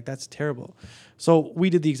like that? Like that's terrible. So we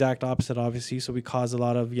did the exact opposite, obviously. So we caused a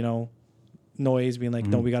lot of noise, being like,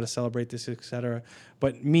 no, we got to celebrate this, etc.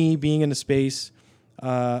 But me being in the space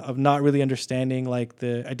of not really understanding like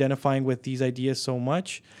the identifying with these ideas so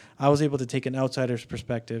much, I was able to take an outsider's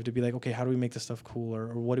perspective to be like, okay, how do we make this stuff cooler,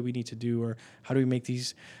 or what do we need to do, or how do we make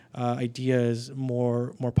these ideas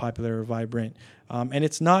more popular or vibrant? And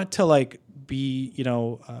it's not to like be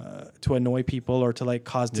to annoy people or to like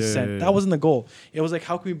cause dissent. That wasn't the goal. It was like,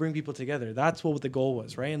 how can we bring people together? That's what the goal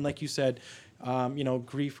was, right? And like you said,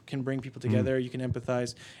 grief can bring people together. You can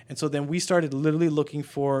empathize. And so then we started literally looking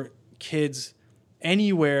for kids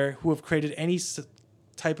anywhere who have created any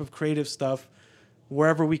type of creative stuff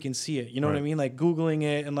wherever we can see it. You know what I mean? Like Googling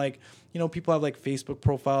it, and like, people have like Facebook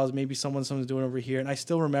profiles, maybe someone's doing over here. And I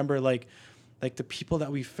still remember like the people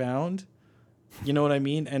that we found, you know what I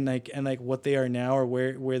mean? And like what they are now, or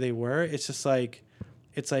where they were. It's just like,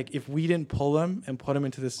 it's like if we didn't pull them and put them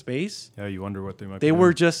into this space. Yeah, you wonder what they might be. They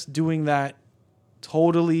were just doing that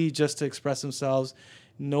totally just to express themselves.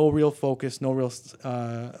 No real focus, no real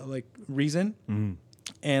like reason.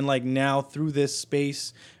 And like now through this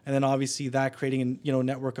space, and then obviously that creating a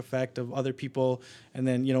network effect of other people, and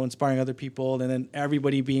then inspiring other people, and then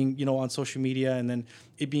everybody being on social media, and then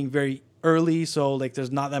it being very early, so like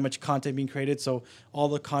there's not that much content being created, so all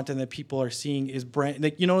the content that people are seeing is brand,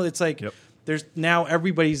 like it's like there's now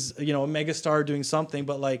everybody's a megastar doing something,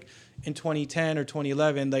 but like in 2010 or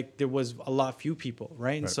 2011, like there was a lot few people,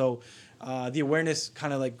 right? And so the awareness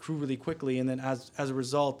kind of like grew really quickly, and then as a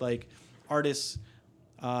result, like artists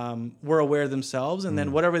were aware themselves, and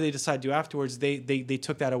then whatever they decide to do afterwards, they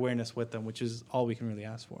took that awareness with them, which is all we can really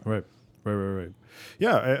ask for. Right.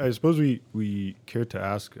 Yeah, I suppose we care to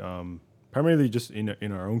ask primarily just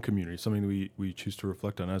in our own community, something we choose to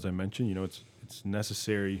reflect on. As I mentioned, it's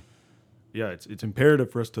necessary. Yeah, it's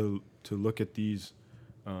imperative for us to look at these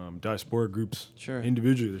diaspora groups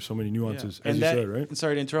individually. There's so many nuances, as you said, right?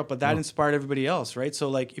 Sorry to interrupt, but that inspired everybody else, right? So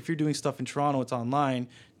like if you're doing stuff in Toronto, it's online.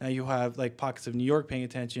 Now you have like pockets of New York paying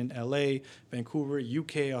attention, LA, Vancouver,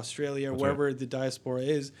 UK, Australia, wherever the diaspora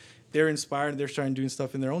is. They're inspired, and they're starting doing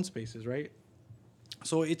stuff in their own spaces, right?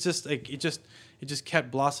 So it's just like it just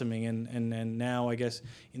kept blossoming, and now I guess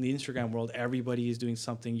in the Instagram world, everybody is doing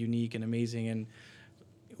something unique and amazing, and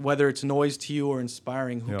whether it's noise to you or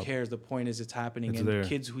inspiring, who cares? The point is it's happening, and there.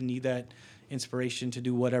 Kids who need that inspiration to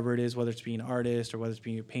do whatever it is, whether it's being an artist or whether it's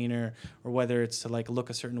being a painter or whether it's to like look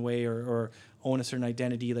a certain way or own a certain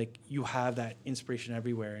identity, like you have that inspiration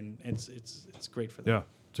everywhere, and it's great for them. Yeah,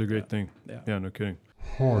 it's a great thing. Yeah, no kidding.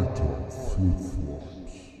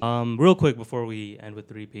 Real quick before we end with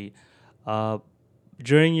the repeat,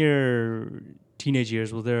 during your teenage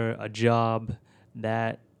years, was there a job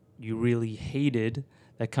that you really hated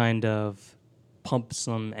that kind of pumped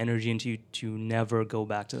some energy into you to never go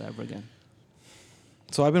back to that ever again?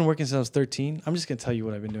 So I've been working since I was 13. I'm just going to tell you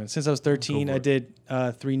what I've been doing. Since I was 13, I did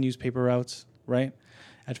 3 newspaper routes, right?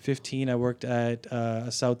 At 15, I worked at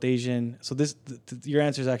a South Asian. So this, your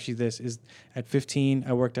answer is actually this, is at 15,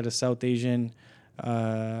 I worked at a South Asian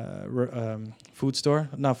food store.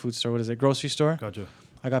 Not food store, what is it? Grocery store. Gotcha.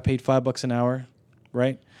 I got paid $5 an hour,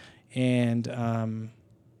 right? And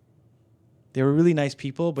they were really nice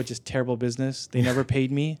people, but just terrible business. They never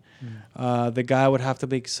paid me. The guy would have to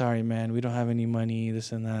be, sorry, man, we don't have any money,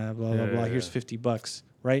 this and that, blah, blah, blah. Here's $50,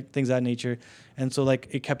 right? Things of that nature. And so, like,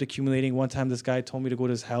 it kept accumulating. One time, this guy told me to go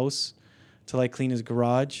to his house to, like, clean his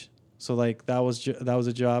garage. So, like, that was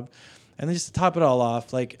a job. And then just to top it all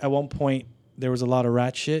off, like, at one point, there was a lot of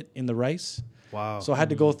rat shit in the rice. Wow. So I had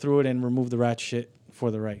to go through it and remove the rat shit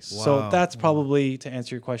for the rice. Wow. So that's probably to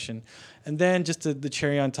answer your question. And then just the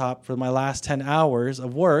cherry on top, for my last 10 hours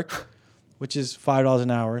of work, which is $5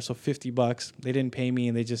 an hour, so $50, they didn't pay me,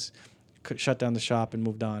 and they just shut down the shop and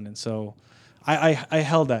moved on. And so I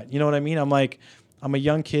held that. You know what I mean? I'm like, I'm a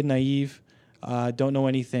young kid, naive, don't know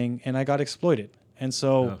anything, and I got exploited. And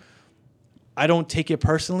so I don't take it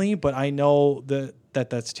personally, but I know that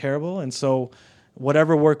that's terrible. And so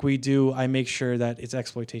whatever work we do, I make sure that it's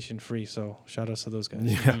exploitation free. So shout outs to those guys.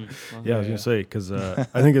 Yeah, I was gonna say, because I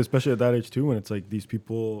think especially at that age too, when it's like these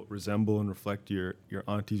people resemble and reflect your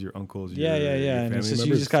aunties, your uncles, Yeah. your And it's family just, you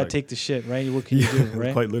members, just gotta like, take the shit, right? What can you do,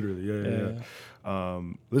 right? quite literally, yeah.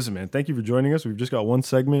 Listen, man, thank you for joining us. We've just got one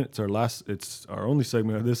segment. It's our only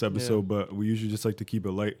segment of this episode, but we usually just like to keep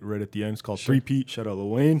it light right at the end. It's called Three-Peat. Shout out Lil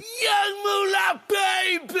Wayne. Young Moolah,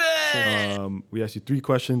 baby! We ask you 3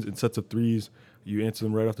 questions in sets of 3s. You answer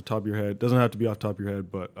them right off the top of your head. Doesn't have to be off the top of your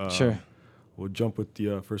head, but Sure. We'll jump with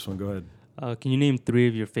the first one. Go ahead. Can you name 3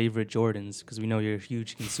 of your favorite Jordans? Because we know you're a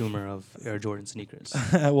huge consumer of Air Jordan sneakers.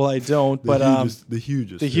 Well, I don't, but The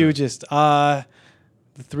hugest. the hugest.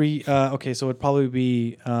 The 3. Okay, so it'd probably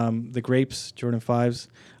be the Grapes Jordan 5s.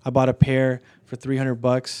 I bought a pair for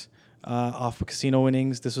 $300 off of casino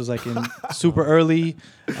winnings. This was like in super early,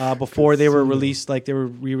 before they were released. Like they were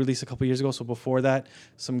re-released a couple years ago. So before that,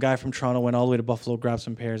 some guy from Toronto went all the way to Buffalo, grabbed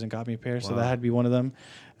some pairs, and got me a pair. So that had to be one of them.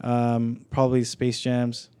 Probably Space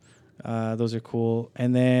Jams. Those are cool.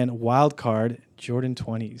 And then wild card Jordan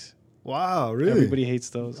 20s. Wow, really? Everybody hates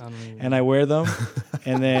those, and I wear them.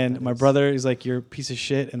 And then my brother is like, "You're a piece of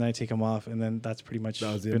shit," and then I take them off, and then that's pretty much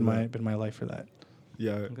been my life for that.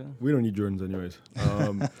 Yeah, we don't need Jordans anyways.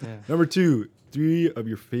 Number 2, 3 of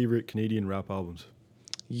your favorite Canadian rap albums.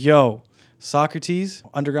 Yo, Socrates,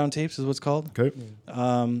 Underground Tapes is what's called. Okay.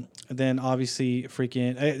 Then obviously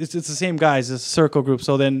freaking, it's the same guys, it's a circle group.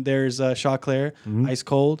 So then there's Choclair, Ice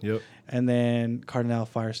Cold, Yep. and then Cardinal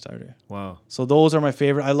Firestarter. Wow. So those are my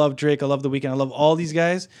favorite. I love Drake, I love The Weeknd, I love all these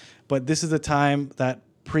guys. But this is the time that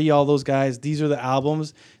pre all those guys, these are the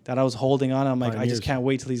albums that I was holding on. I'm like, I just can't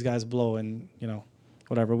wait till these guys blow, and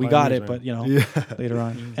whatever. We got it, but later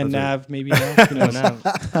on. And Nav, maybe now. Nav.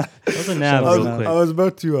 Those are Nav real quick. I was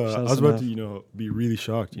about to, be really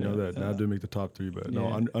shocked, that Nav didn't make the top 3, but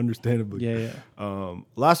no, understandably. Yeah.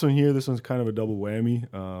 Last one here. This one's kind of a double whammy,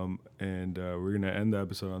 and we're gonna end the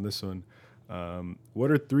episode on this one.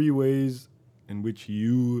 What are 3 ways in which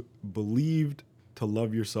you believed to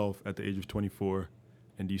love yourself at the age of 24,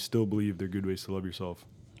 and do you still believe they're good ways to love yourself?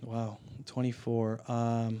 Wow, 24.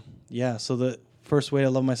 So the first way to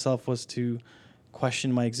love myself was to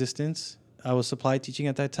question my existence. I was supply teaching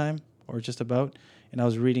at that time, or just about, and I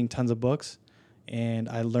was reading tons of books, and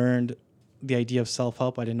I learned the idea of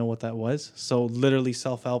self-help. I didn't know what that was. So literally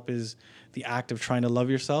self-help is the act of trying to love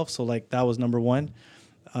yourself. So like that was number 1.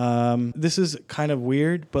 This is kind of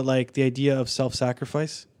weird, but like the idea of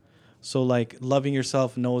self-sacrifice. So like loving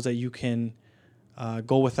yourself knows that you can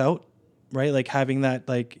go without, right? Like having that,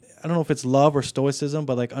 like, I don't know if it's love or stoicism,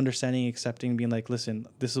 but like understanding, accepting, being like, listen,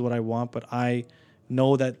 this is what I want, but I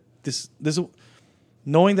know that this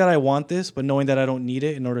knowing that I want this, but knowing that I don't need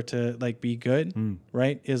it in order to like be good,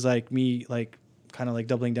 right? Is like me, like kind of like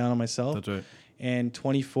doubling down on myself. That's right. And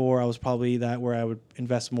 24, I was probably that where I would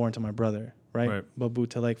invest more into my brother, right? Babu,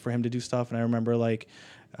 to like for him to do stuff. And I remember like,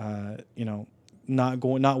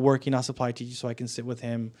 not working, not supply teaching, so I can sit with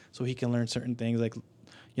him so he can learn certain things, like,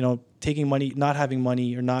 taking money, not having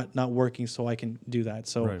money, or not working so I can do that.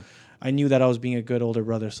 So I knew that I was being a good older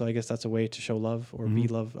brother. So I guess that's a way to show love or be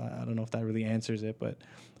love. I don't know if that really answers it, but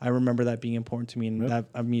I remember that being important to me, and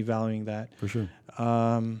that me valuing that. For sure.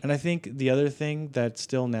 And I think the other thing that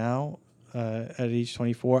still now, at age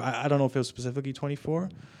 24, I don't know if it was specifically 24,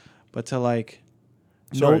 but to like,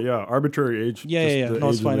 arbitrary age. Yeah. No,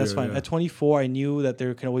 it's fine. That's fine. At 24, I knew that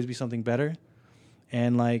there can always be something better,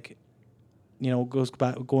 and like,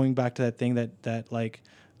 going back to that thing that like,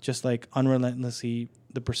 just like unrelentlessly,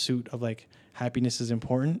 the pursuit of like happiness is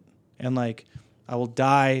important, and like I will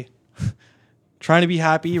die trying to be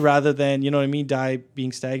happy rather than, die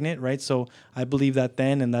being stagnant, right? So I believe that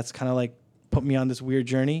then, and that's kind of like put me on this weird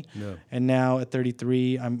journey. Yeah. And now at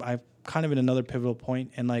 33, I'm kind of in another pivotal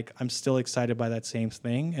point, and like I'm still excited by that same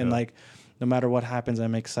thing, and like no matter what happens,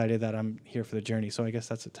 I'm excited that I'm here for the journey. So I guess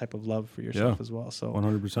that's a type of love for yourself as well. So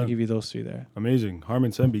 100%. I'll give you those 3 there. Amazing. Harman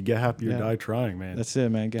Sembi, get happy or die trying, man. That's it,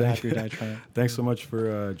 man. Get happy or die trying. Thanks so much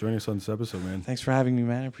for joining us on this episode, man. Thanks for having me,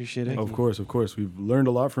 man. I appreciate it. Of course. We've learned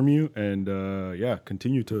a lot from you, and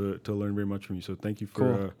continue to learn very much from you. So thank you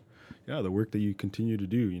for the work that you continue to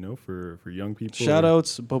do, for young people. Shout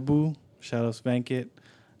outs Babu, shout outs Venkat,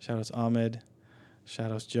 shout outs Ahmed,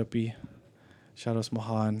 shout outs Juppy, shout outs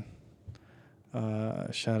Mahan.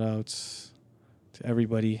 Shout outs to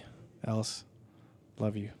everybody else.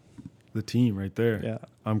 Love you. The team right there. Yeah.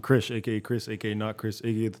 I'm Chris, aka not Chris,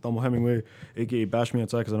 aka the Thumbel Hemingway, aka bash me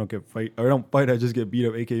outside because I don't fight, I just get beat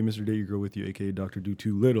up, aka Mr. Date Your Girl With You, aka Dr. Do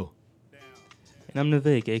Too Little. And I'm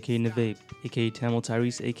Navik, aka Navape, aka Tamil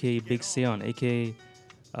Tyrese, aka Big Seon, aka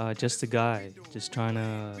just a guy, just trying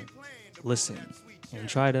to listen and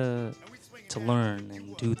try to learn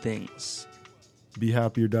and do things. Be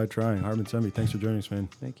happy or die trying. Harman Semi, thanks for joining us, man.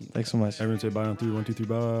 Thank you. Thanks so much. Everyone say bye on 3. 1, 2, 3,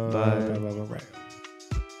 bye. Bye.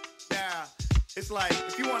 Yeah, it's like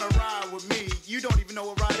if you want to ride with me, you don't even know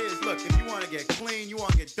what ride is. Look, if you want to get clean, you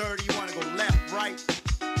want to get dirty, you want to go left, right,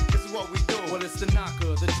 this is what we do. Well, it's the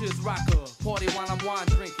knocker, the chiz rocker. Party while I'm wine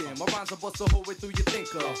drinking. My rhymes will bust the whole way through your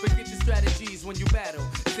thinker. Forget your strategies when you battle.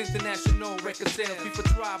 It's international record sales. People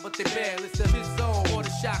try, but they bail. It's the chiz zone or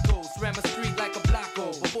the shackles. Ram a street like a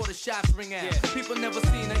blocko before the shots ring out. People never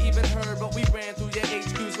seen or even heard, but we ran through your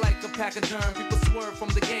HQs like a pack of germ. People swerve from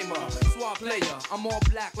the gamer. Swap player, I'm all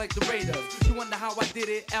black like the Raiders. You wonder how I did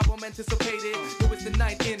it? Album anticipated. It was the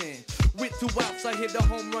ninth inning. With 2 outs, I hit the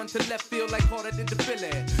home run to left field like Carter did the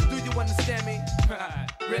Philly. Do you understand me?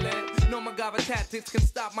 Really? No MacGyver tactics can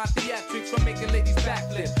stop my theatrics from making ladies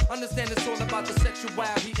backflip. Understand it's all about the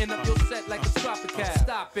sexuality. Heating up your set like a Tropical.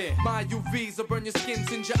 Stop it. My UVs will burn your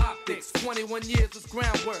skins and your optics. 21 years is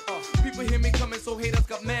groundwork. People hear me coming, so haters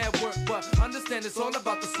got mad work. But understand it's all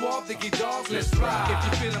about the suave diggy dogs. Let's ride.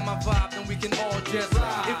 If you're feeling my vibe, then we can all just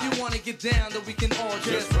ride. If you wanna get down, then we can all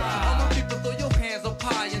just ride. All my people, throw your hands up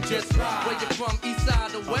high and just ride. Where you from, east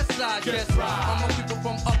side or west side, just ride. All my people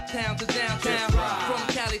from uptown to downtown, from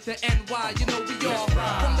Cali to NY, you know we all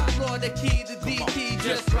from the Florida Key to DT,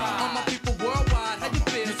 just ride. All my people worldwide, how you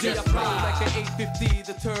feel? Just ride like an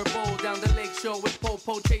 850, the turbo down the lake show with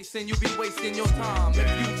Popo chasing. You be wasting your time if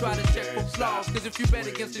you try to check for flaws. Cause if you bet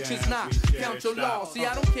against the chiz not, count your loss. See,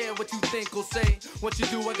 I don't care what you think or say. What you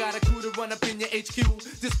do, I got a crew to run up in your HQ.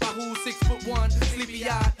 This by who, 6'1", sleepy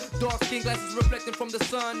eyed, dark skin glasses reflecting from the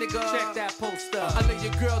sun, nigga. Check that poster. I lay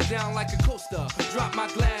your girl down like a coaster. Drop my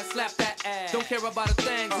glass, slap that ass. Don't care about a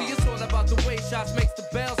thing. See, it's all about the way shots makes the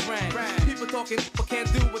bells ring. People talking but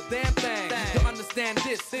can't do a damn thing. You understand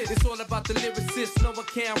this? It's all about the lyricist. No one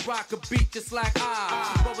can rock a beat just like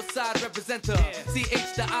I. Both side representer.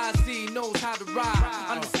 CH the IZ knows how to ride.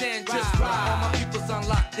 Understand just ride. All my people's on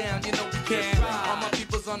lockdown, you know we can. All my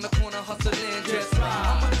people's on the corner hustling just ride.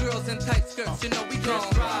 All my girls in tight skirts, you know we gone.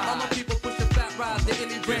 All my people pushing fat rides, the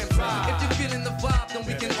illy rims. If you're feeling the vibe, then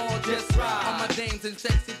we can all just ride. All my dames in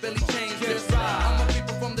sexy belly chains, just ride. All my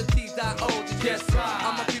people from the T.O. to just ride.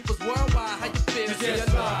 All my people's worldwide, how you feel? See your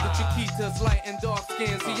love with Chiquitas, light and dark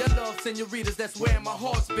skin. See your love, senoritas, that's where my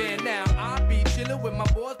heart's been. Now I be chillin' with my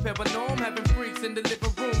boys, Pepper. No, I'm having freaks in the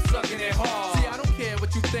living room, sucking it hard. See, I don't care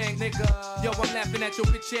what you think, nigga. Yo, I'm laughing at your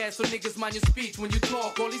bitch ass, so niggas mind your speech when you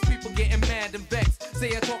talk. All these people getting mad and vexed.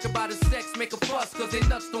 Say I talk about his sex, make a fuss, cause they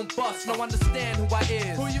nuts don't bust. No understand who I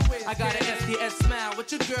is. Who you is? I got an SDS smile,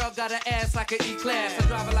 but your girl got an ass like an E-class. I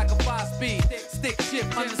drive it like a 5-speed, stick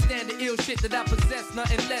shift. Understand the ill shit that I possess,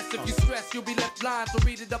 nothing less. If you stress, you'll be left blind, so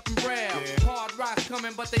read it up in braille. Hard rocks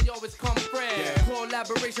coming, but they always come fresh.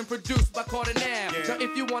 Collaboration produced by Cardinal. Now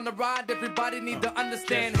if you wanna ride, everybody need to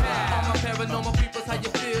understand how. All my paranormal peoples, how you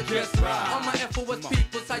feel, just ride. All my FOS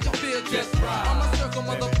peoples, how you feel, just ride. All my circle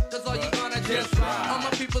motherfuckers, all you gonna just ride. All my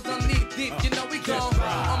peoples on knee deep, you know we gone.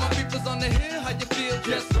 All my peoples on the hill, how you feel,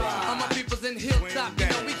 just ride. All my peoples in Hilltop, you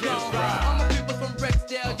know we gone. All my peoples from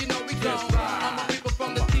Rexdale, you know we gone. All my people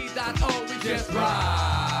from the T.O, we just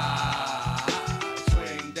ride.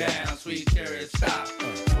 Swing down, sweet chariot, stop.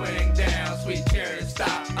 Swing down, sweet chariot,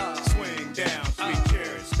 stop. Swing down, sweet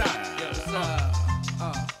chariot, stop.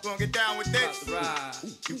 Gonna get down with this?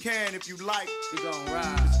 You can if you like. We gon'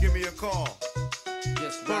 ride. Just give me a call.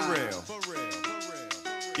 Just For ride. real. For real.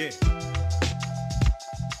 Yeah.